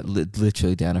 Yeah,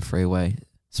 literally down a freeway.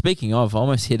 Speaking of, I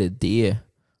almost hit a deer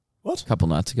What? a couple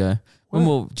nights ago.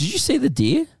 Where? Did you see the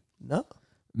deer? No.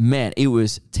 Man, it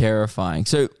was terrifying.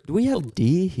 So, Do we have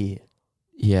deer here?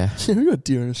 yeah. we got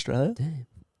deer in Australia. Damn.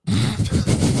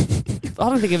 I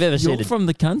don't think I've ever seen You're it. from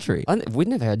the country. We've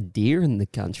never had deer in the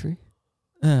country.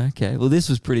 Oh, okay. Well, this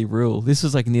was pretty rural. This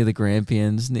was like near the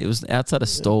Grampians. It was outside of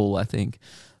Stawell, I think.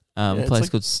 Yeah, A it's place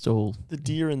like- called Stawell. The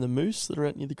deer and the moose that are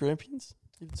out near the Grampians.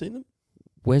 You haven't seen them?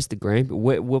 Where's the Grand?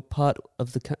 What part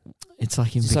of the country? It's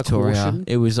like in Is this like Victoria. Horsham?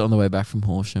 It was on the way back from On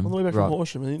the Horsham. way back Right. from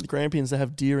Horsham. I think the Grampians, they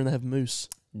have deer and they have moose.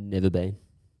 Never been.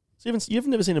 So you've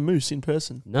never seen a moose in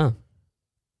person? No.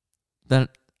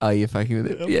 You're fucking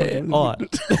with it. I'm Yeah. fucking Oh,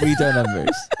 with it. we don't have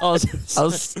moose. I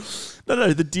was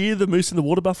No, the deer, the moose, and the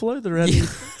water buffalo that are out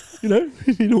in,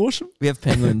 in Horsham. We have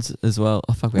penguins as well.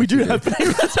 Oh, fuck. We do actually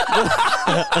have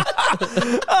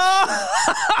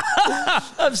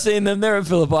I've seen them. They're at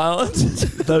Phillip Island.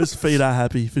 Those feet are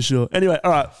happy for sure. Anyway,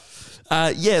 all right.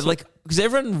 Because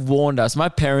everyone warned us. My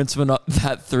parents were not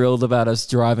that thrilled about us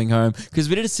driving home because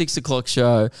we did a 6 o'clock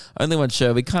show, only one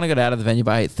show. We kind of got out of the venue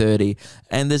by 8:30,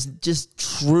 and there's just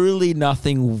truly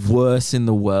nothing worse in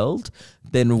the world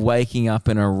than waking up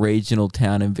in a regional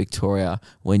town in Victoria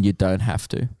when you don't have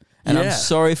to. And Yeah. I'm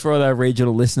sorry for all our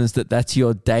regional listeners that's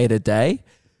your day to day.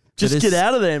 Just get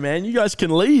out of there, man. You guys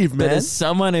can leave, But man. as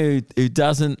someone who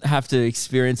doesn't have to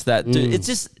experience that, dude,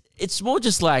 it's more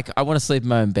just like I want to sleep in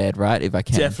my own bed, right? If I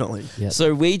can. Definitely. Yep.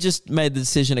 So we just made the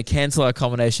decision to cancel our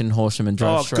accommodation in Horsham and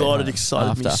drive Oh, straight God, home it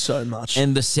excited me after. so much.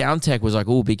 And the sound tech was like,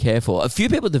 "Oh, be careful." A few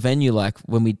people at the venue, like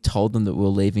when we told them that we were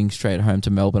leaving straight home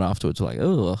to Melbourne afterwards, were like,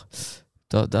 "Oh,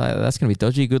 that's gonna be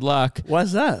dodgy. Good luck." Why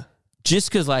is that? Just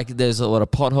because like there's a lot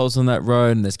of potholes on that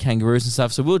road and there's kangaroos and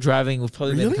stuff. So we were driving. We've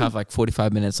probably been in the Really? car for like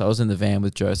 45 minutes. I was in the van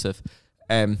with Joseph,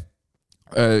 and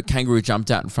a kangaroo jumped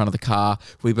out in front of the car.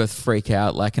 We both freak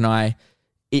out. Like, and I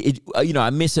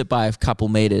miss it by a couple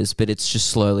meters, but it's just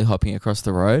slowly hopping across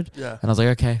the road. Yeah. And I was like,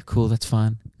 okay, cool, that's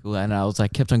fine. Cool. And I was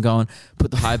like, kept on going,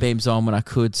 put the high beams on when I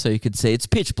could so you could see. It's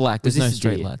pitch black. There's Was no this a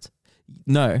street deer? lights.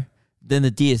 No. Then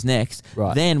the deer's next.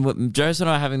 Right. Then Joseph and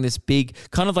I are having this big,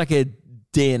 kind of like a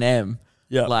D&M.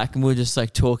 Yeah. Like, and we we're just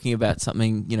like talking about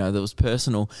something, that was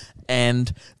personal.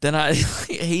 And then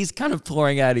he's kind of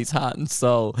pouring out his heart and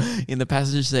soul in the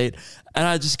passenger seat. And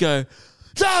I just go,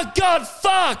 oh God,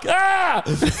 fuck,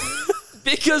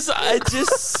 because I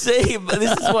just see,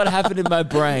 this is what happened in my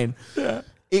brain. Yeah.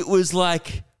 It was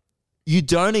like, you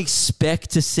don't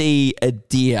expect to see a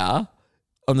deer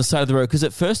on the side of the road, because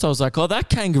at first I was like, oh, that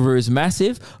kangaroo is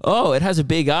massive. Oh, it has a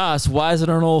big ass. Why is it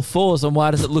on all fours, and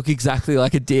why does it look exactly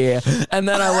like a deer? And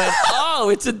then I went, oh,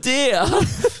 it's a deer.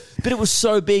 But it was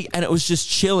so big, and it was just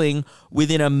chilling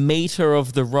within a meter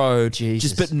of the road,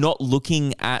 Jesus. but not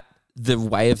looking at the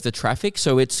way of the traffic,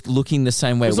 so it's looking the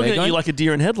same way It's we're looking at going. you like a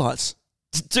deer in headlights.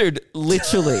 Dude,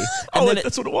 literally. And then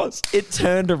that's what it was. it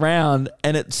turned around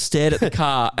and it stared at the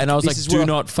car, and I was This like, is do what-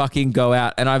 not fucking go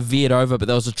out. And I veered over, but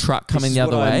there was a truck coming is the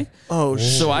other what way. Oh, shit.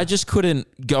 So I just couldn't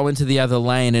go into the other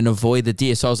lane and avoid the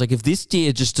deer. So I was like, if this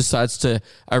deer just decides to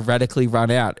erratically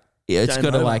run out, it's Game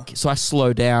got to over. like, so I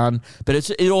slow down. But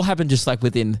it all happened just like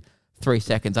within 3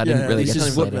 seconds. I didn't really this get to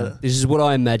is slow what- down. This is what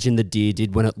I imagine the deer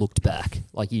did when it looked back.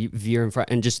 Like you veer in front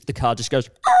and just the car just goes.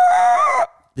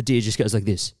 The deer just goes like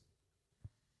this.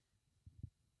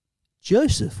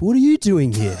 Joseph, what are you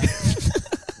doing here?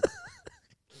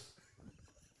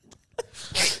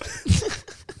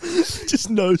 Just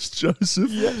knows Joseph.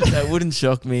 That wouldn't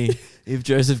shock me if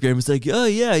Joseph Green was like, oh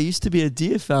yeah, I used to be a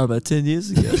deer farmer 10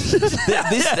 years ago.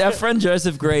 Our friend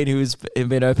Joseph Green, who's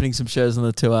been opening some shows on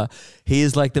the tour, he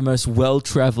is like the most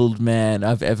well-travelled man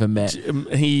I've ever met.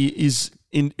 He is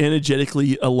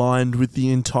energetically aligned with the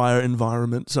entire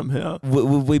environment somehow.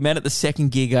 We met at the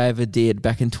second gig I ever did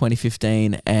back in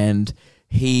 2015, and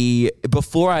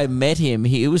before I met him,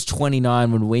 he was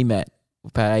 29 when we met,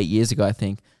 about 8 years ago, I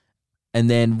think. And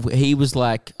then he was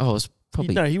like, oh, it was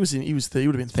probably No, he would have been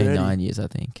 30. been 9 years, I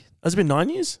think. Has it been 9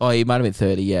 years? Oh, he might have been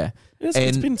 30, yeah.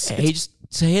 It's been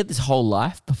So he had this whole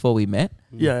life before we met.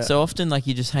 Yeah. So often, like,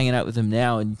 you're just hanging out with him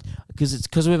now, and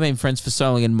because we've been friends for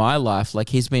so long in my life,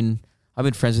 like I've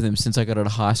been friends with him since I got out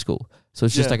of high school. So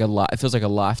it's just Yeah. like it feels like a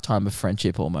lifetime of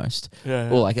friendship almost. Yeah.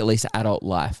 Or like at least adult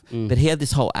life. But he had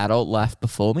this whole adult life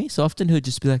before me. So often he'd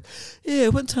just be like, yeah,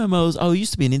 one time I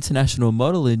used to be an international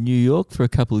model in New York for a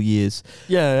couple of years.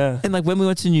 Yeah. And like when we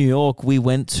went to New York, we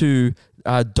went to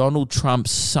Donald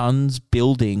Trump's son's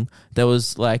building. There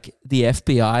was like the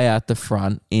FBI out the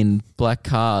front in black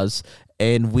cars.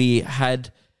 And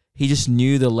he just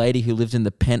knew the lady who lived in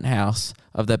the penthouse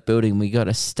of that building. We got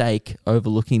a steak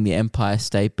overlooking the Empire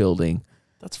State Building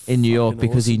That's in New York fucking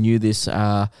because he awesome. knew this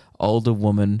older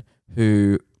woman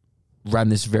who ran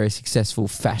this very successful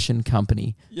fashion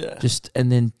company. Yeah.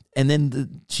 And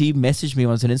then she messaged me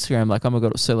once on Instagram like, oh my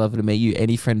God, it's so lovely to meet you.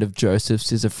 Any friend of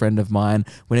Joseph's is a friend of mine.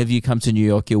 Whenever you come to New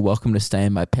York, you're welcome to stay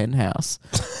in my penthouse.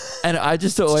 And I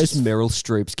just It's always... just Meryl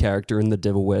Streep's character in The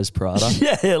Devil Wears Prada.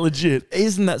 yeah, legit.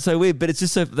 Isn't that so weird? But it's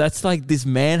just so... That's like this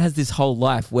man has this whole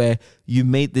life where you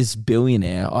meet this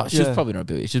billionaire. Oh, she's Yeah. probably not a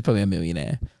billionaire. She's probably a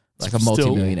millionaire. Like a Still.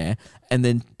 multi-millionaire. And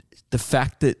then the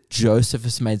fact that Joseph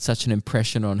has made such an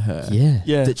impression on her... Yeah.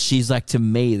 Yeah. That she's like, to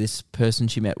me, this person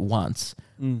she met once,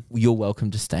 you're welcome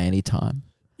to stay anytime.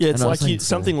 Yeah, it's And I like was like,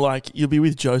 something like you'll be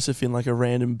with Joseph in like a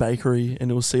random bakery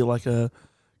and he'll see like a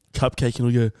cupcake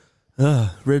and he'll go,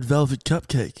 red velvet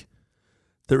cupcake.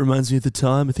 That reminds me of the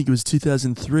time, I think it was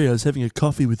 2003, I was having a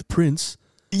coffee with Prince.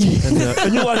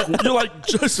 And you're like,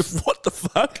 Joseph, what the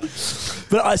fuck?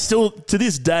 But I still, to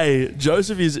this day,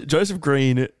 Joseph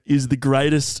Green is the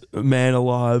greatest man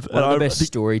alive. One of And the I best think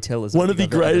storytellers. one I of the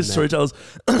think I've ever greatest met. storytellers,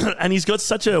 and he's got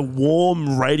such a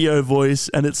warm radio voice,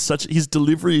 and his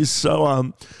delivery is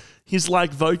so his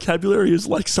like vocabulary is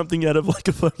like something out of like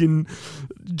a fucking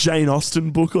Jane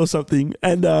Austen book or something.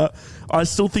 And I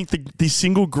still think the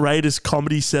single greatest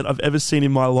comedy set I've ever seen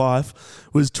in my life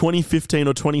was 2015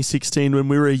 or 2016 when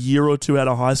we were a year or two out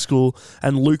of high school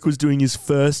and Luke was doing his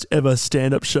first ever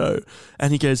stand-up show.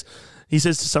 And he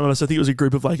says to some of us, I think it was a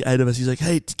group of like 8 of us, he's like,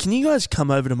 hey, can you guys come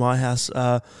over to my house?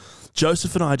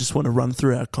 Joseph and I just want to run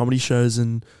through our comedy shows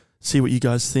and see what you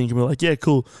guys think. And we're like, yeah,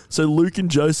 cool. So Luke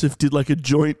and Joseph did like a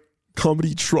joint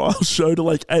comedy trial show to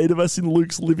like 8 of us in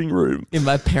Luke's living room. In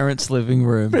my parents' living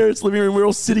room. Parents' living room. We're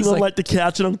all sitting It's on like- like the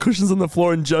couch and on cushions on the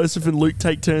floor, and Joseph and Luke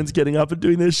take turns getting up and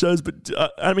doing their shows. But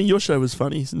I mean, your show was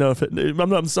funny. No, I'm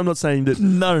not saying that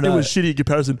No. it was shitty in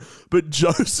comparison. But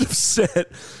Joseph's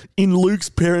set in Luke's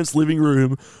parents' living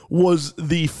room was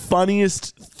the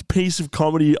funniest piece of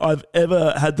comedy I've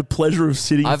ever had the pleasure of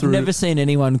sitting I've through. never seen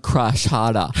anyone crush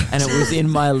harder, and it was in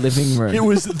my living room. It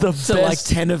was the so best.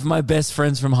 like 10 of my best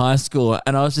friends from high school,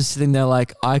 and I was just sitting there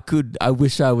like, I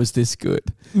wish I was this good.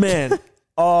 Man,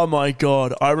 oh my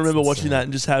God. I remember watching that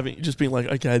and just being like,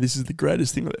 okay, this is the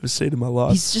greatest thing I've ever seen in my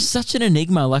life. He's just such an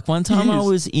enigma. Like one time He I is.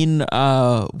 was in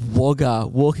Wagga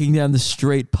walking down the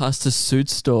street past a suit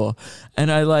store,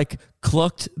 and I like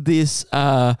clocked this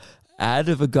ad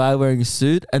of a guy wearing a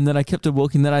suit, and then I kept on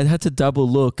walking. Then I had to double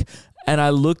look, and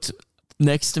I looked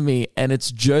next to me, and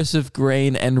it's Joseph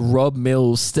Green and Rob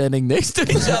Mills standing next to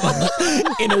each other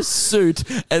in a suit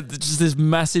at just this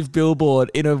massive billboard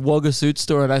in a Wagga suit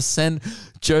store. And I sent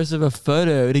Joseph a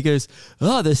photo, and he goes,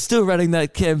 "Oh, they're still running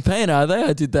that campaign, are they?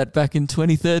 I did that back in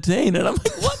 2013." And I'm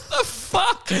like, "What the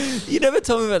fuck? You never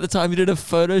told me about the time you did a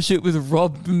photo shoot with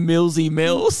Rob Millsy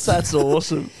Mills." That's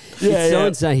awesome. It's so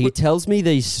insane. He tells me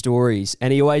these stories,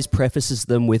 and he always prefaces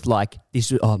them with like,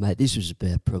 "This was, oh mate, this was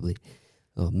about probably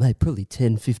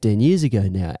 10, 15 years ago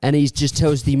now." And he just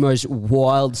tells the most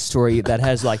wild story that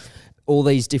has like all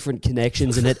these different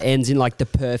connections, and it ends in like the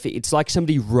perfect. It's like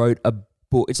somebody wrote a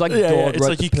book. It's like God It's wrote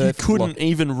like the you perfect couldn't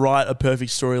even write a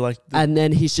perfect story like. And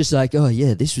then he's just like, "Oh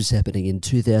yeah, this was happening in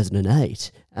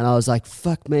 2008," and I was like,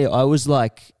 "Fuck me!" I was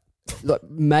like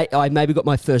I maybe got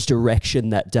my first erection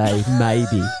that day,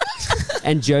 maybe.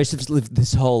 And Joseph's lived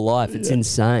this whole life. It's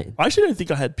insane. I actually don't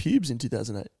think I had pubes in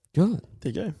 2008. God.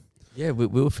 There you go. Yeah, we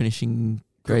were finishing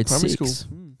grade Primary 6.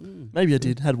 school. Maybe I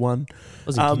did. Had one. I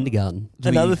was in kindergarten.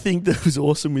 Another thing that was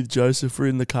awesome with Joseph, we're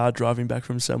in the car driving back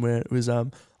from somewhere. It was I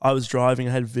was driving.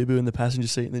 I had Vibu in the passenger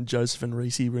seat, and then Joseph and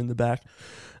Reese were in the back.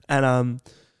 And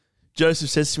Joseph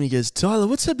says to me, he goes, "Tyler,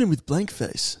 what's happening with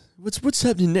Blankface? What's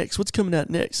happening next? What's coming out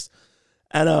next?"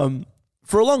 And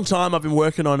for a long time, I've been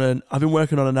working on an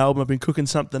album. I've been cooking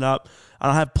something up,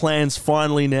 and I have plans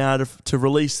finally now to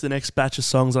release the next batch of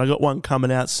songs. I got one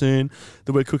coming out soon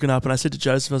that we're cooking up. And I said to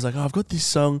Joseph, I was like, "Oh, I've got this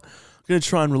song. I'm going to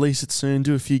try and release it soon,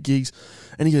 do a few gigs."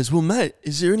 And he goes, "Well, mate,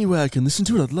 is there any way I can listen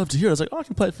to it? I'd love to hear it." I was like, "Oh, I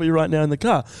can play it for you right now in the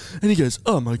car." And he goes,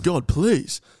 "Oh my God,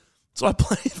 please." So I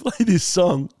play this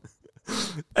song,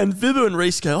 and Vibu and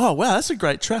Reese go, "Oh wow, that's a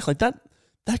great track. Like that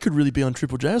could really be on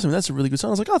Triple J or something. That's a really good song."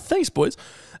 I was like, "Oh, thanks, boys."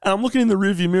 And I'm looking in the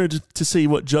rearview mirror to see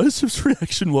what Joseph's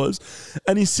reaction was.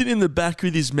 And he's sitting in the back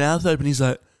with his mouth open. He's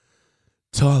like,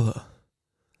 "Tyler,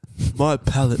 my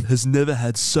palate has never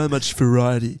had so much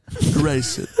variety.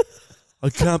 Grace it. I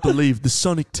can't believe the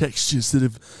sonic textures that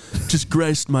have just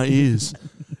graced my ears.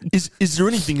 Is there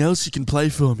anything else you can play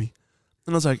for me?"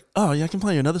 And I was like, "Oh, yeah, I can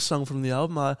play you another song from the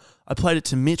album." I played it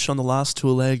to Mitch on the last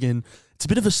tour leg, and it's a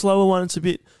bit of a slower one.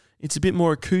 It's a bit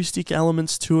more acoustic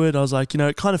elements to it. I was like,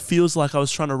 it kind of feels like I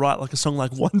was trying to write like a song like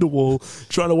Wonderwall,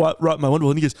 trying to write my Wonderwall.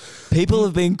 And he goes, People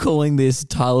have been calling this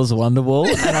Tyler's Wonderwall,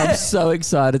 and I'm so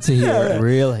excited to hear it.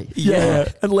 Really?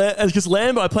 yeah. And because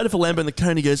Lambo, I played it for Lambo in the car,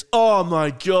 and he goes, "Oh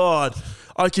my God,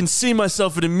 I can see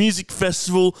myself at a music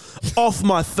festival, off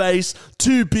my face,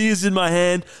 2 beers in my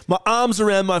hand, my arms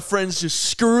around my friends, just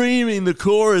screaming the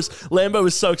chorus." Lambo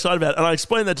was so excited about it. And I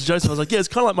explained that to Joseph. I was like, "Yeah, it's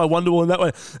kind of like my Wonderwall in that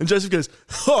way." And Joseph goes,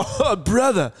 "Oh,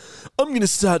 brother, I'm going to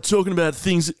start talking about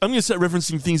things. I'm going to start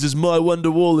referencing things as my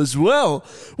Wonderwall as well.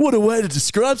 What a way to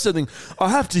describe something. I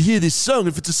have to hear this song.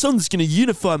 If it's a song that's going to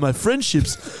unify my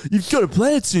friendships, you've got to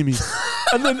play it to me."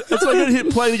 And then so I go to hit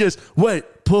play, and he goes, "Wait,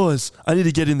 pause. I need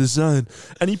to get in the zone."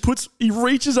 And he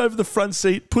reaches over the front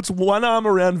seat, puts one arm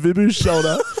around Vibu's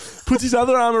shoulder, puts his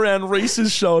other arm around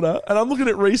Reese's shoulder, and I'm looking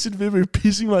at Reese and Vibu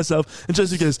pissing myself. And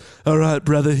Joseph goes, "All right,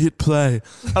 brother, hit play."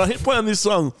 And I hit play on this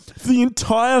song. For the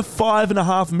entire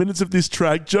 5.5 minutes of this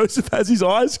track, Joseph has his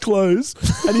eyes closed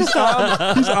and his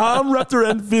arm wrapped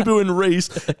around Vibu and Reese,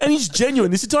 and he's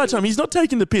genuine this entire time. He's not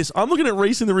taking the piss. I'm looking at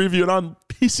Reese in the review, and I'm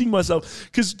pissing myself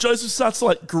because Joseph starts to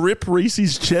like grip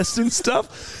Reese's chest and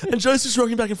stuff, and Joseph's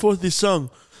rocking back and forth with this song.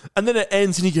 And then it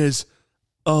ends, and he goes,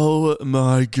 "Oh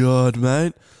my God,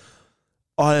 mate.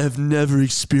 I have never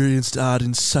experienced art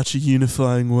in such a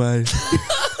unifying way."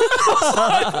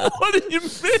 What do you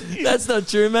mean? That's not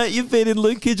true, mate. You've been in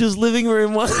Luke Kidgel's living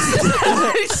room once.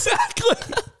 Exactly.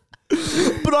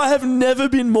 But I have never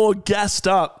been more gassed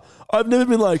up. I've never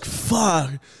been like,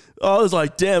 fuck. I was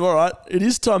like, damn, all right, it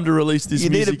is time to release this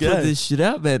music. You need to put this shit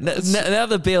out, man. Now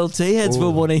the BLT heads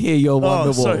will want to hear your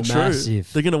Wonderwall. So true.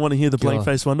 Massive. They're going to want to hear the blank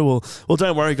face Wonderwall. Well,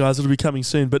 don't worry, guys. It'll be coming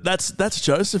soon. But that's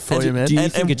Joseph for you, man. Do you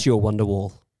think it's your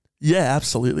Wonderwall? Yeah,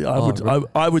 absolutely.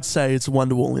 I would say it's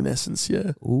Wonderwall in essence,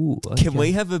 yeah. Ooh, okay. Can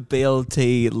we have a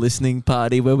BLT listening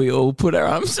party where we all put our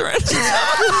arms around each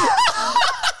other?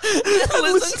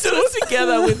 Listen to it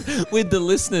together with the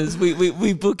listeners.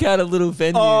 We book out a little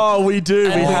venue. Oh, we do.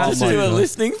 And we have to do a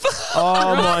listening party.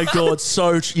 Oh my God!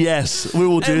 Yes, we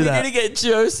will do that. We're going to get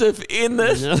Joseph in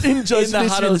the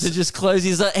huddle to just close.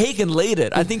 He can lead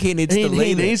it. I think he needs to lead it.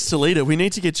 He needs to lead it. We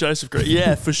need to get Joseph.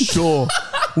 Yeah, for sure.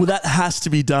 Well, that has to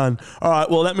be done. All right.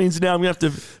 Well, that means now I'm going to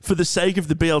have to, for the sake of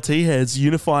the BLT heads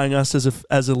unifying us as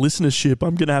a listenership,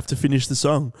 I'm going to have to finish the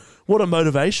song. What a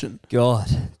motivation! God,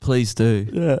 please do.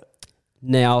 Yeah.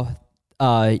 Now,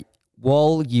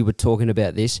 while you were talking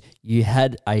about this, you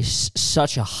had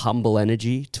such a humble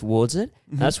energy towards it.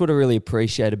 That's what I really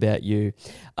appreciate about you.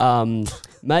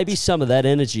 Maybe some of that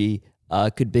energy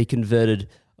could be converted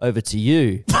over to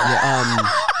you.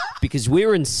 Because we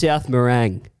were in South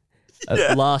Morang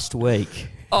last week.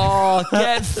 Oh,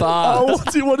 get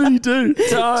fucked. Oh, what did he do?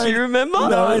 Do you remember?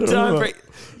 No, don't.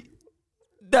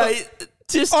 No,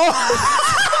 just...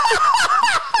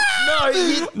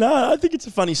 No, I think it's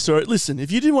a funny story. Listen,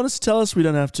 if you didn't want us to tell us, we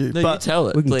don't have to. No, but you tell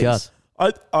it, we can please. cut.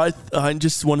 I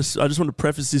just want to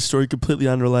preface this story completely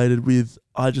unrelated with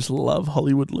I just love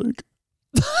Hollywood Luke.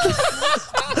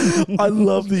 I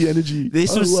love the energy.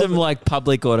 This was some like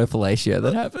public autofellatio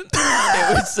that happened.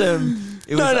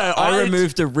 I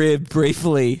removed a rib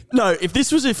briefly. No, if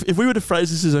we were to phrase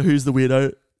this as a who's the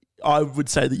weirdo, I would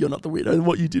say that you're not the weirdo. And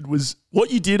what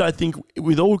you did, I think,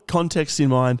 with all context in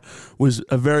mind, was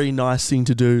a very nice thing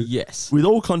to do. Yes. With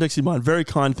all context in mind, very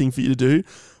kind thing for you to do.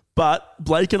 But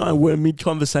Blake and I were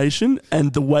mid-conversation,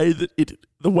 and the way that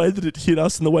it hit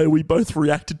us and the way we both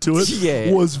reacted to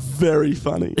it was very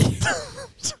funny.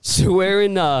 So we're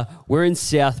in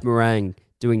South Morang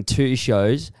doing 2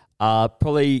 shows,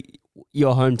 probably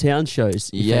your hometown shows.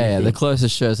 Yeah, the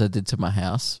closest shows I did to my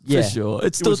house, for sure.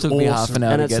 It still took me half an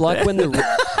hour and to it's get like there. when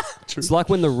it's like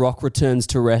when The Rock returns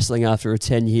to wrestling after a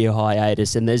 10-year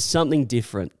hiatus, and there's something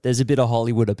different. There's a bit of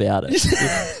Hollywood about it.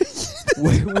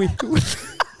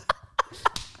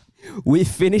 We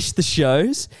finished the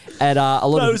shows at a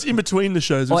lot of... it was in between the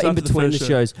shows. It was in after between the first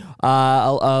shows.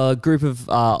 A group of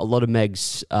a lot of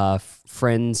Meg's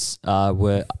friends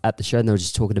were at the show, and they were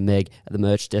just talking to Meg at the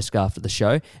merch desk after the show.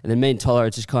 And then me and Tyler are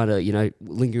just kind of,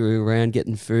 lingering around,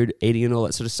 getting food, eating and all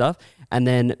that sort of stuff. And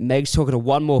then Meg's talking to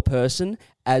one more person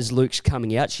as Luke's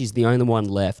coming out. She's the only one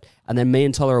left. And then me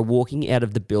and Tyler are walking out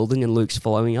of the building and Luke's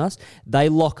following us. They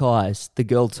lock eyes, the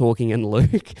girl talking and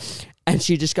Luke. And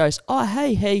she just goes, "Oh,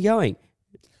 hey, how you going?"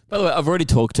 By the way, I've already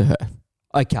talked to her.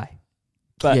 Okay.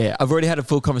 But Yeah, I've already had a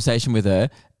full conversation with her,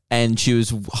 and she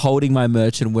was holding my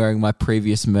merch and wearing my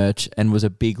previous merch and was a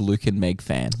big Luke and Meg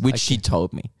fan, which she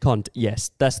told me.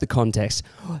 Yes, that's the context.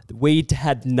 We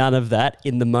had none of that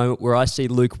in the moment where I see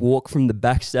Luke walk from the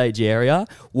backstage area,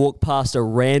 walk past a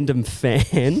random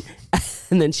fan,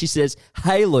 and then she says,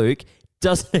 "Hey, Luke,"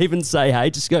 doesn't even say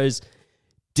hey, just goes,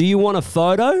 "Do you want a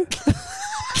photo?"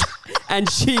 And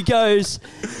she goes,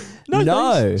 "No."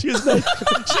 Thanks. She goes, "No."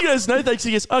 She goes, "No, thanks."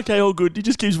 He goes, "Okay, all good." He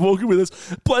just keeps walking with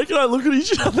us. Blake and I look at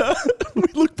each other. We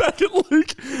look back at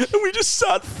Luke and we just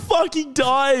start fucking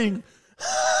dying.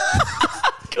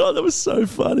 God, that was so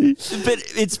funny. But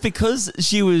it's because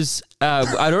she was...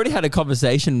 I'd already had a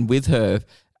conversation with her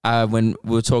when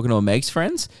we were talking to her Meg's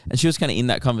friends, and she was kind of in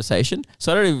that conversation.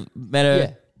 So I'd already met her...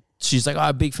 Yeah. She's like, "Oh, I'm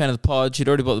a big fan of the pod." She'd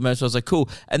already bought the merch. So I was like, cool.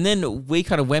 And then we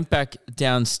kind of went back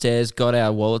downstairs, got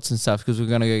our wallets and stuff because we were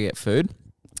going to go get food.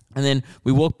 And then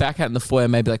we walked back out in the foyer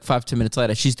maybe like 5-10 minutes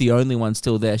later. She's the only one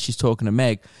still there. She's talking to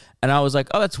Meg. And I was like,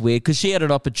 "Oh, that's weird," because she had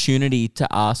an opportunity to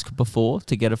ask before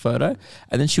to get a photo.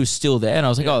 And then she was still there. And I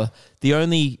was like, "Oh, the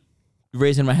only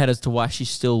reason in my head as to why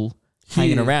she's still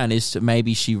hanging around is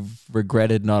maybe she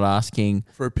regretted not asking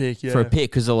For a pic, yeah. for a pic,"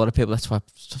 because a lot of people, that's why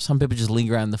some people just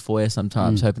linger around the foyer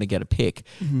sometimes hoping to get a pic.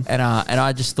 And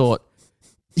I just thought,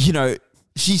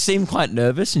 she seemed quite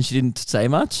nervous and she didn't say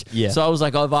much. Yeah. So I was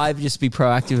like, "Oh, if I just be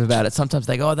proactive about it." Sometimes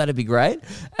they go, "Oh, that'd be great."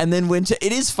 And then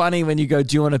it is funny when you go,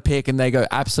 "Do you want a pic?" And they go,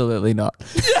 "Absolutely not."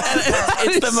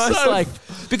 It's the most so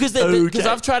because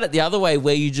I've tried it the other way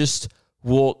where you just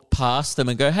walk past them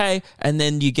and go, "Hey," and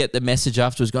then you get the message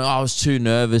afterwards going, "Oh, I was too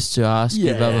nervous to ask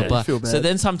you, blah, blah, blah." feel bad. So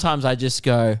then sometimes I just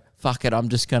go, "Fuck it, I'm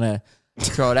just going to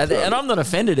throw it out there." And I'm not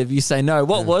offended if you say no.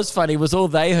 What was funny was all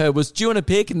they heard was, "Do you want to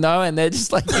pick?" No, and they're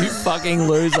just like, "You fucking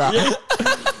loser."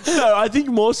 No, I think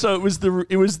more so it was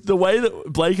the way that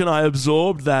Blake and I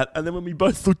absorbed that, and then when we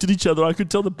both looked at each other, I could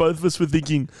tell that both of us were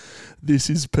thinking, "This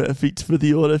is perfect for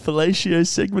the autofellatio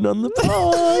segment on the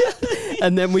pod."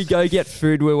 And then we go get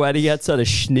food. We're waiting outside a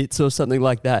Schnitz or something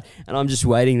like that. And I'm just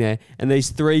waiting there. And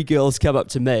these 3 girls come up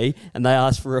to me and they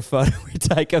ask for a photo. We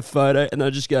take a photo and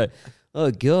I just go, "Oh,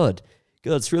 God,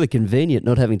 it's really convenient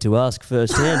not having to ask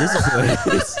firsthand, isn't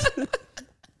it?"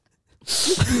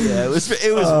 Yeah, it was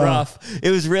rough. It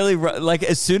was really rough. Like,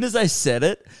 as soon as I said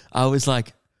it, I was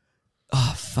like,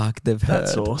 "Oh, fuck, they've heard."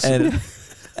 That's awesome.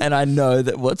 And I know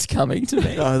that what's coming to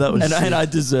me. Oh, that was and sick. I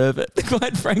deserve it,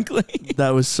 quite frankly.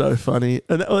 That was so funny.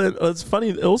 And it's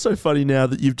funny, also funny now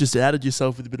that you've just outed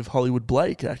yourself with a bit of Hollywood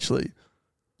Blake, actually.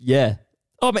 Yeah.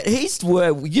 Oh, man, he's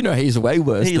way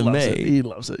worse He than loves me. it. He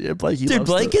loves it. Yeah, Blakey Dude, loves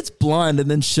Blake it. gets blind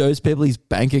and then shows people his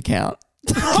bank account.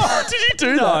 Did you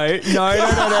do that? No. Shout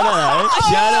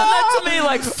out that to me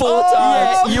like 4 times.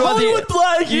 Yeah, you are Hollywood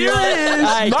Blake, here it is.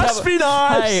 Hey, Must be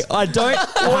nice. Hey, I don't.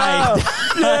 Wow.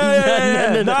 Hey.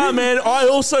 No. Nah, man. I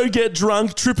also get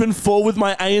drunk, trip and fall with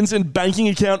my ANZ banking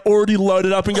account already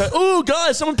loaded up and go, oh,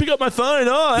 guys, someone pick up my phone.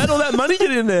 Oh, how'd all that money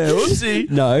get in there? Whoopsie.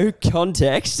 No,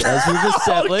 context, as we've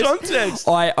established. Context.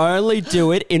 I only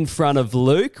do it in front of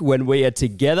Luke when we are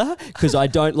together because I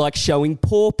don't like showing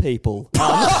poor people. No,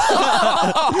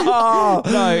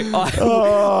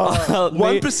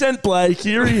 1% Blake,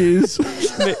 here he is.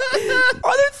 I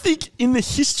don't think in the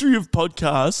history of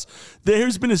podcasts there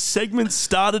has been a segment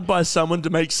started by someone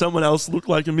to make someone else look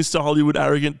like a Mr. Hollywood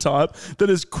arrogant type that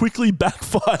has quickly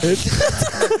backfired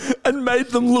and made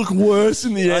them look worse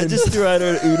in the end. I just threw out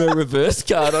an Uno reverse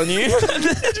card on you.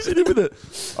 Just hit it with it.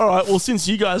 All right, well, since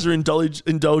you guys are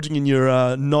indulging in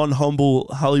your non-humble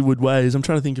Hollywood ways, I'm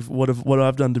trying to think of what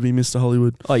I've done to be Mr.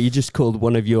 Hollywood. Oh, you just called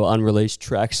one of your unreleased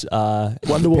tracks Wonderwall.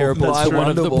 comparable That's to one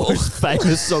of the Wonderwall. most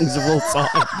famous songs of all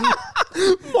time.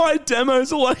 My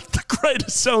demos are like the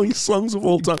greatest selling songs of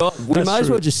all time. We That's might as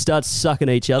true. well just start sucking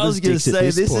each I other's was going to dicks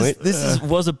at say this point. this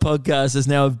was a podcast. It's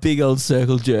now a big old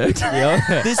circle jerk.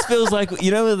 Yeah. This feels like,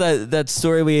 you know that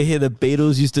story where you hear the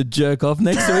Beatles used to jerk off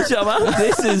next to each other?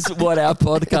 This is what our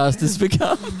podcast has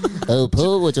become. Oh,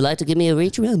 Paul, would you like to give me a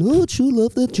reach around? Oh, I'd sure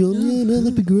love that, John. Yeah, no,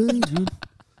 that'd be great.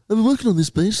 I've been working on this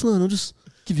bass line. I'll just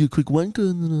give you a quick wanker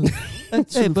and then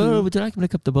Hey, Bo, would you like me to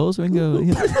cup the balls? We can go.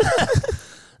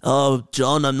 Oh,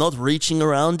 John, I'm not reaching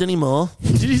around anymore.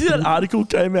 Did you see that article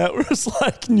came out where it's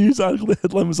like news article? The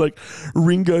headline was like,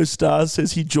 Ringo Starr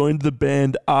says he joined the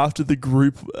band after the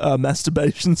group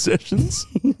masturbation sessions.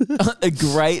 A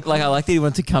great, I like that he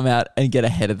wanted to come out and get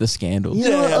ahead of the scandal.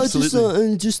 Yeah,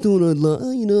 absolutely. I just thought I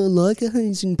like a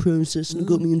hazing process and it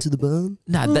got me into the band.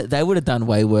 Nah, they would have done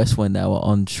way worse when they were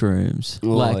on shrooms.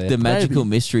 Yeah. The Magical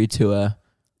Mystery Tour.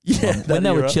 Yeah, When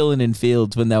they were era. chilling in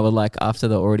fields, when they were after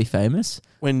they're already famous.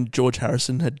 When George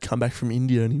Harrison had come back from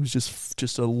India and he was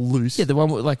just a loose. Yeah, the one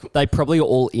with They probably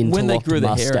all When they interlocked grew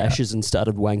their hair out. mustaches and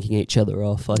started wanking each other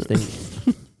off, I think,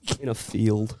 in a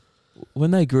field.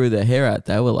 when they grew their hair out,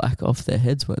 they were off their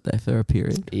heads, weren't they, for a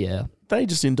period? Yeah. They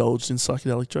just indulged in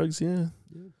psychedelic drugs, yeah.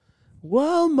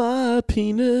 While my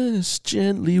penis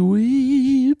gently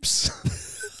weeps.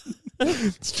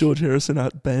 It's George Harrison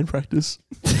at band practice.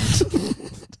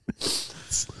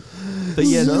 But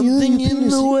yeah, Something in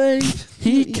the way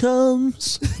he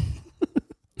comes.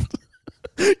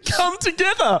 Come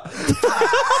together.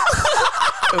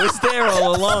 it was there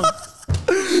all along.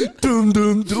 Dum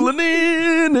dum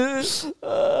diddle-a-nee.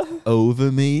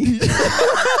 Over me.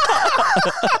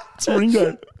 It's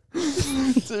Ringo.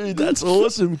 Dude, that's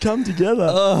awesome. Come together.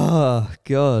 Oh,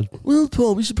 God. Well,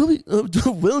 Paul, we should probably.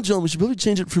 John, we should probably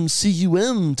change it from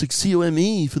CUM to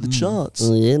COME for the charts.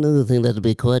 Oh, yeah, no, I think that'd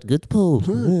be quite good, Paul.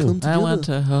 Come I want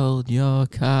together. to hold your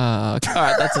cock. All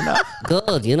right, that's enough.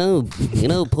 God, you know,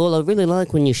 Paul, I really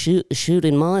like when you shoot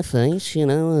in my face,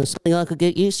 something I could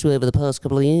get used to over the past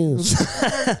couple of years.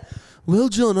 Well,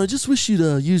 John, I just wish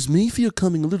you'd use me for your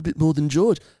coming a little bit more than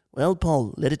George. Well,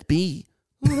 Paul, let it be.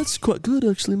 Oh, that's quite good,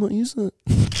 actually. I might use that.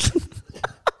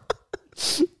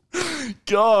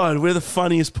 God, we're the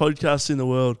funniest podcast in the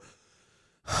world.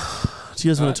 Do you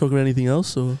guys want to talk about anything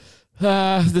else? Or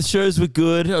The shows were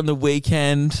good on the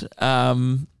weekend. I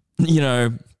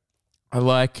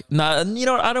like. Nah, you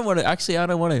know what? I don't want to. Actually, I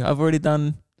don't want to. I've already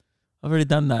done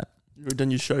that. you already done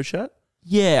your show chat?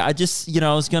 Yeah, I just, we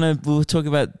were talking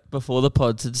about before the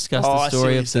pod to discuss the I see what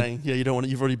story you're of the. saying. Yeah, you don't want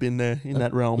to. You've already been there in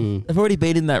that realm. I've already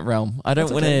been in that realm. I don't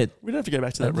That's want okay. to. We don't have to go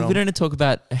back to that realm. We don't need to talk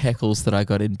about heckles that I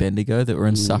got in Bendigo that were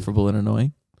insufferable and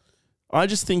annoying. I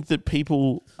just think that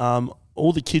people,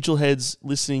 all the Kitchell heads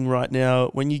listening right now,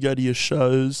 when you go to your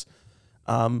shows,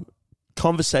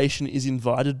 conversation is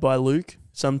invited by Luke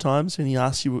sometimes, and he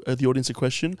asks you, the audience, a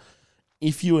question.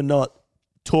 If you are not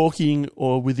talking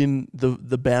or within the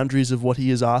boundaries of what he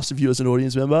has asked of you as an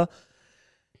audience member,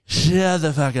 shut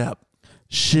the fuck up.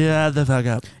 Shut the fuck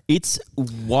up. It's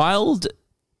wild,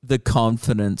 the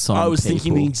confidence on I was people.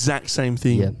 thinking the exact same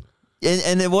thing. Yeah.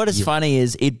 And what is funny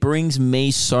is it brings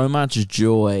me so much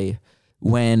joy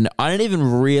when I don't even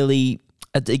really.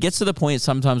 It gets to the point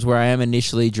sometimes where I am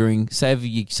initially during, say,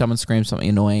 if someone screams something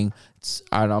annoying.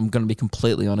 I'm going to be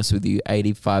completely honest with you.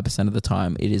 85% of the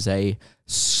time, it is a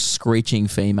screeching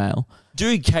female.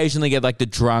 Do occasionally get the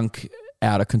drunk,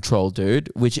 out of control dude,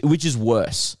 which is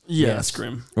worse. Yeah, that's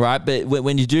grim. Right, but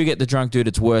when you do get the drunk dude,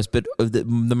 it's worse. But the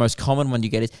most common one you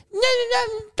get is no,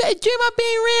 do my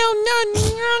being real, no,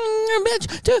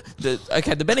 bitch.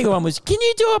 Okay, the Bendigo one was, can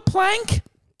you do a plank?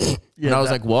 Yeah, And I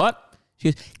was like, what?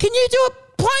 She goes, can you do a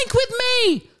plank with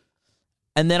me?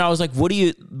 And then I was like, what do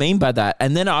you mean by that?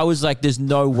 And then I was like, there's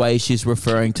no way she's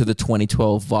referring to the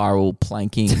 2012 viral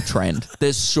planking trend.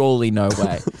 There's surely no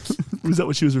way. Was that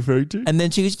what she was referring to? And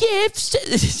then she goes, yeah,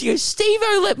 she goes,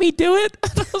 Steve-O let me do it.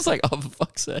 And I was like, oh, for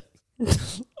fuck's sake.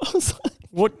 I was like,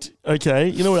 What? Okay,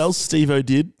 you know what else Steve-O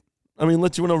did? I mean,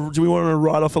 do we want to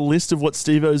write off a list of what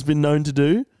Steve-O's been known to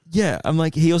do? yeah, I'm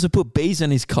like, he also put bees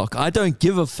in his cock. I don't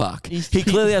give a fuck. He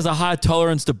clearly has a high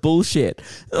tolerance to bullshit.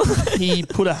 He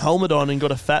put a helmet on and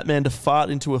got a fat man to fart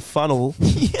into a funnel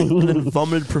and then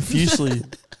vomited profusely.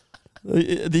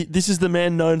 This is the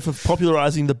man known for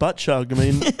popularizing the butt chug. I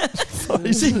mean, do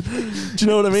you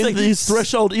know what I mean? like- His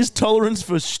threshold, his tolerance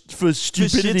for Shit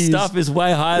stupidity stuff is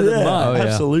way higher than mine.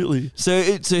 absolutely. So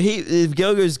if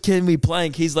girl goes, can we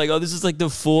plank? He's like, oh, this is like the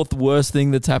fourth worst thing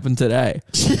that's happened today.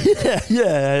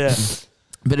 Yeah.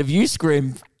 But if you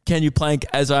scream, can you plank,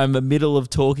 as I'm in the middle of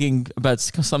talking about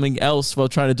something else while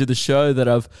trying to do the show that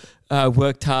I've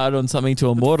worked hard on something to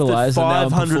immortalize. The and now I'm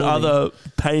 500 performing. other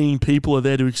paying people are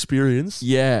there to experience.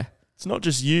 Yeah. It's not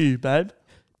just you, babe.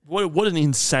 What an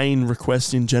insane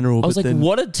request in general. I was like,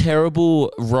 what a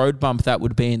terrible road bump that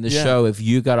would be in the show if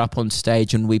you got up on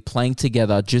stage and we planked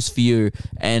together just for you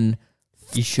and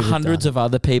You should hundreds of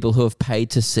other people who have paid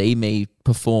to see me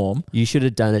perform. You should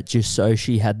have done it just so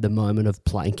she had the moment of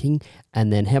planking.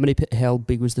 And then how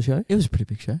big was the show? It was a pretty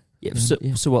big show. Yeah,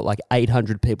 so what, like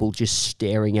 800 people just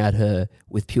staring at her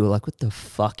with pure like, what the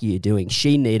fuck are you doing?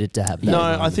 She needed to have that No,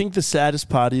 moment. I think the saddest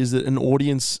part is that an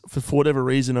audience, for whatever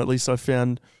reason, or at least I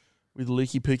found with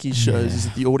Leaky Pookie shows, is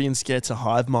that the audience gets a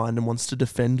hive mind and wants to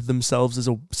defend themselves as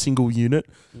a single unit.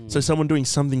 So someone doing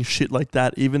something shit like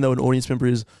that, even though an audience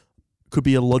member could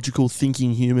be a logical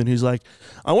thinking human who's like,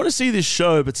 I want to see this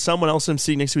show, but someone else I'm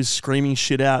sitting next to is screaming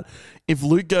shit out. If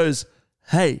Luke goes,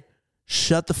 hey,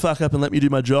 shut the fuck up and let me do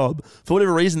my job, for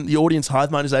whatever reason, the audience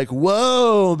hive mind is like,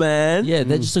 whoa, man. Yeah,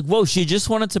 they're just like, whoa, she just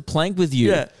wanted to plank with you.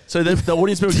 Yeah. So the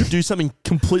audience member could do something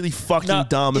completely fucking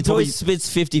dumb. It's always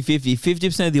splits 50-50.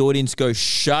 50% of the audience go,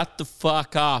 shut the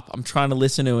fuck up, I'm trying to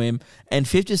listen to him. And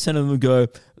 50% of them go,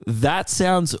 that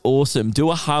sounds awesome. Do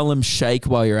a Harlem Shake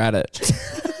while you're at it.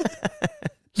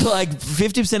 Like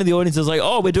 50% of the audience is like,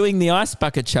 oh, we're doing the ice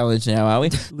bucket challenge now, are we?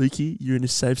 Leaky, you're in a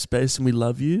safe space and we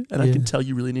love you. And I can tell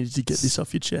you really needed to get this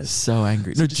off your chest. So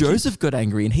angry. No, Joseph got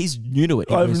angry and he's new to it.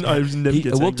 He I goes, never he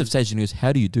gets walked angry. off stage and he goes,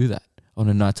 how do you do that on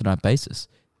a night-to-night basis?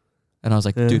 And I was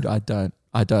like, dude, I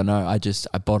don't know.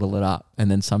 I bottle it up.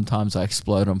 And then sometimes I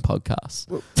explode on podcasts.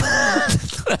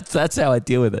 That's how I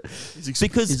deal with it.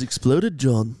 Because He's exploded,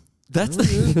 John. that's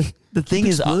the thing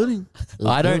is, Exploding.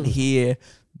 I don't hear,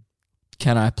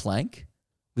 can I plank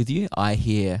with you? I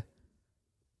hear,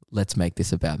 let's make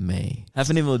this about me.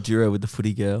 Happened in Mildura with the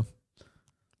footy girl.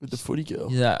 With the footy girl.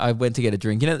 Yeah, I went to get a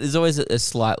drink. You know, there's always a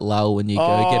slight lull when you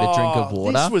go to get a drink of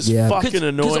water. This was Yeah. fucking Because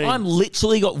annoying. I'm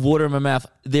literally got water in my mouth.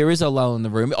 There is a lull in the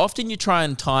room. Often you try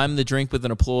and time the drink with an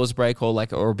applause break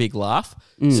or a big laugh,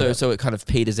 so it kind of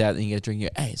peters out and you get a drink. You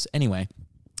go, hey, so anyway,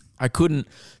 I couldn't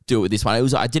do it with this one.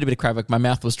 I did a bit of crab work. My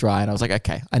mouth was dry, and I was like,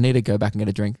 okay, I need to go back and get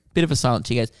a drink. Bit of a silence.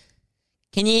 She goes,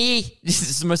 can you? This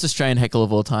is the most Australian heckle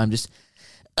of all time. Just,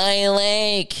 hey,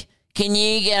 Luke, can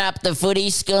you get up the footy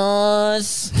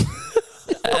scores?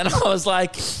 And I was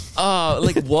like, oh,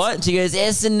 like what? And she goes,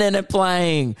 Essendon are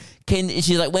playing.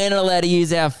 She's like, we're not allowed to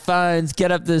use our phones.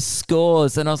 Get up the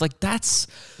scores. And I was like, that's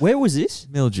Where was this?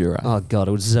 Mildura. Oh, God,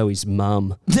 it was Zoe's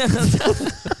mum.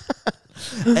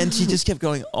 And she just kept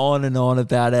going on and on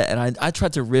about it. And I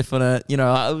tried to riff on it. You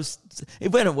know,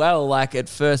 it went well, like at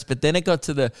first, but then it got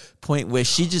to the point where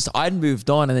I'd moved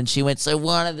on, and then she went, so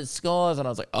what are the scores? And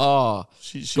I was like, oh,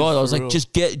 God. I was like,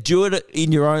 just do it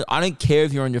in your own. I don't care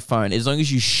if you're on your phone, as long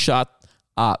as you shut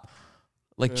up.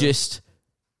 Like, just,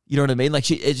 you know what I mean? Like,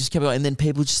 it just kept going. And then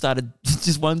people just started,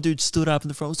 just one dude stood up in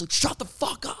the front, was like, shut the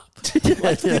fuck up.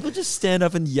 Like, people just stand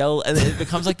up and yell, and then it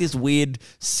becomes like this weird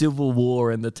civil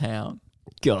war in the town.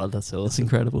 God, that's awesome. It's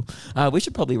incredible. We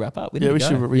should probably wrap up. We need to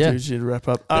go. should wrap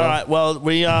up. All right. Well,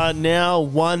 we are now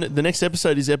the next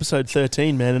episode is episode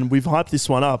 13, man, and we've hyped this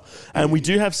one up. And we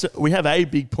have a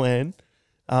big plan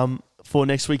for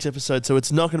next week's episode, so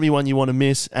it's not going to be one you want to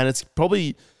miss, and it's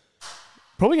probably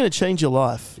going to change your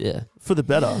life Yeah. for the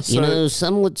better. So, You know,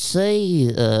 some would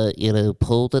say,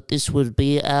 Paul, that this would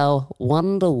be our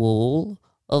wonder wall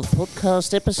of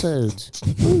podcast episodes.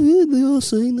 Oh, yeah, they are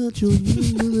saying that, John.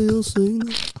 Yeah, they are saying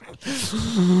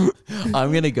that.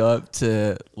 I'm going to go up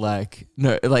to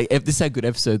if this is how good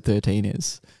episode 13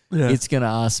 is, yeah. it's going to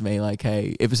ask me like,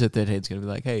 hey, episode 13 is going to be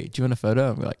like, hey, do you want a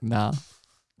photo? I'm like, nah.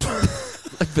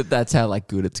 But that's how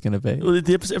good it's going to be. Well,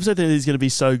 the episode 13 is going to be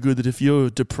so good that if you're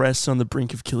depressed on the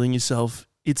brink of killing yourself,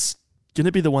 it's going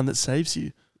to be the one that saves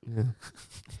you. Yeah.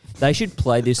 They should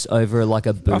play this over like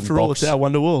a boom After all, box. it's our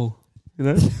Wonderwall. You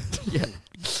know.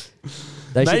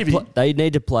 They they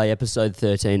need to play episode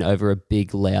 13 over a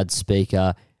big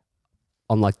loudspeaker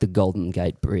on like the Golden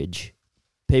Gate Bridge.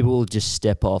 People will just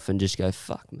step off and just go,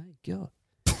 "Fuck me, God,"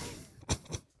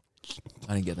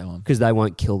 I didn't get that one. because they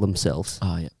won't kill themselves.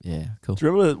 Oh, yeah, cool. Do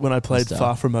you remember when I played Start.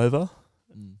 Far From Over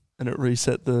and it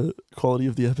reset the quality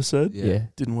of the episode? Yeah.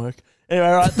 Didn't work. Anyway,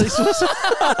 all right. Thanks for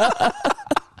listening.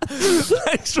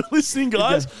 Thanks for listening,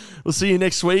 guys. We'll see you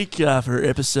next week for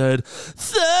episode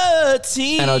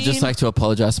 13. And I'd just like to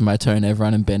apologise for my tone.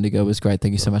 Everyone in Bendigo was great.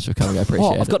 Thank you so much for coming. I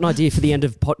appreciate I've it. got an idea for the end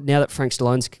of now that Frank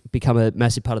Stallone's become a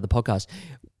massive part of the podcast.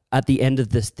 At the end of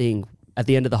this thing, at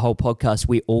the end of the whole podcast,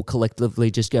 we all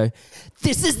collectively just go,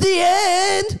 "This is the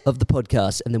end of the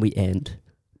podcast," and then we end.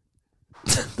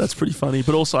 That's pretty funny.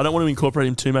 But also, I don't want to incorporate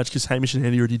him too much because Hamish and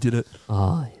Andy already did it.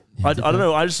 Oh, I don't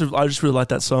know. I just really like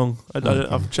that song.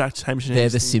 I've jacked Hamish and Andy. They're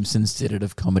the Simpsons did it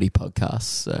of comedy podcasts.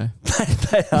 So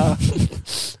They are.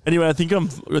 Anyway, I think I'm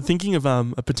thinking of a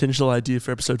potential idea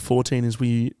for episode 14 is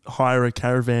we hire a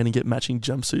caravan and get matching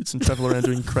jumpsuits and travel around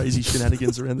doing crazy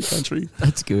shenanigans around the country.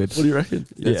 that's good. What do you reckon?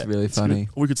 That's really It's funny.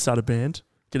 good. Or we could start a band,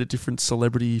 get a different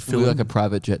celebrity We'll film. do like a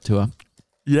private jet tour,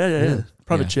 yeah.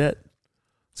 Private Yeah. jet.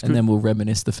 It's and good. then we'll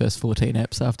reminisce the first 14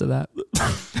 eps after that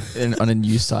on a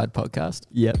new side podcast.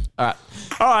 yep. All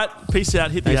right. Peace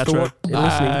out. Hit the Thanks for outro.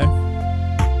 listening.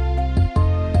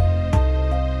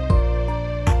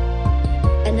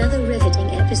 Another riveting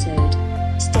episode.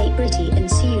 Stay pretty and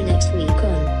see you next week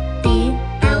on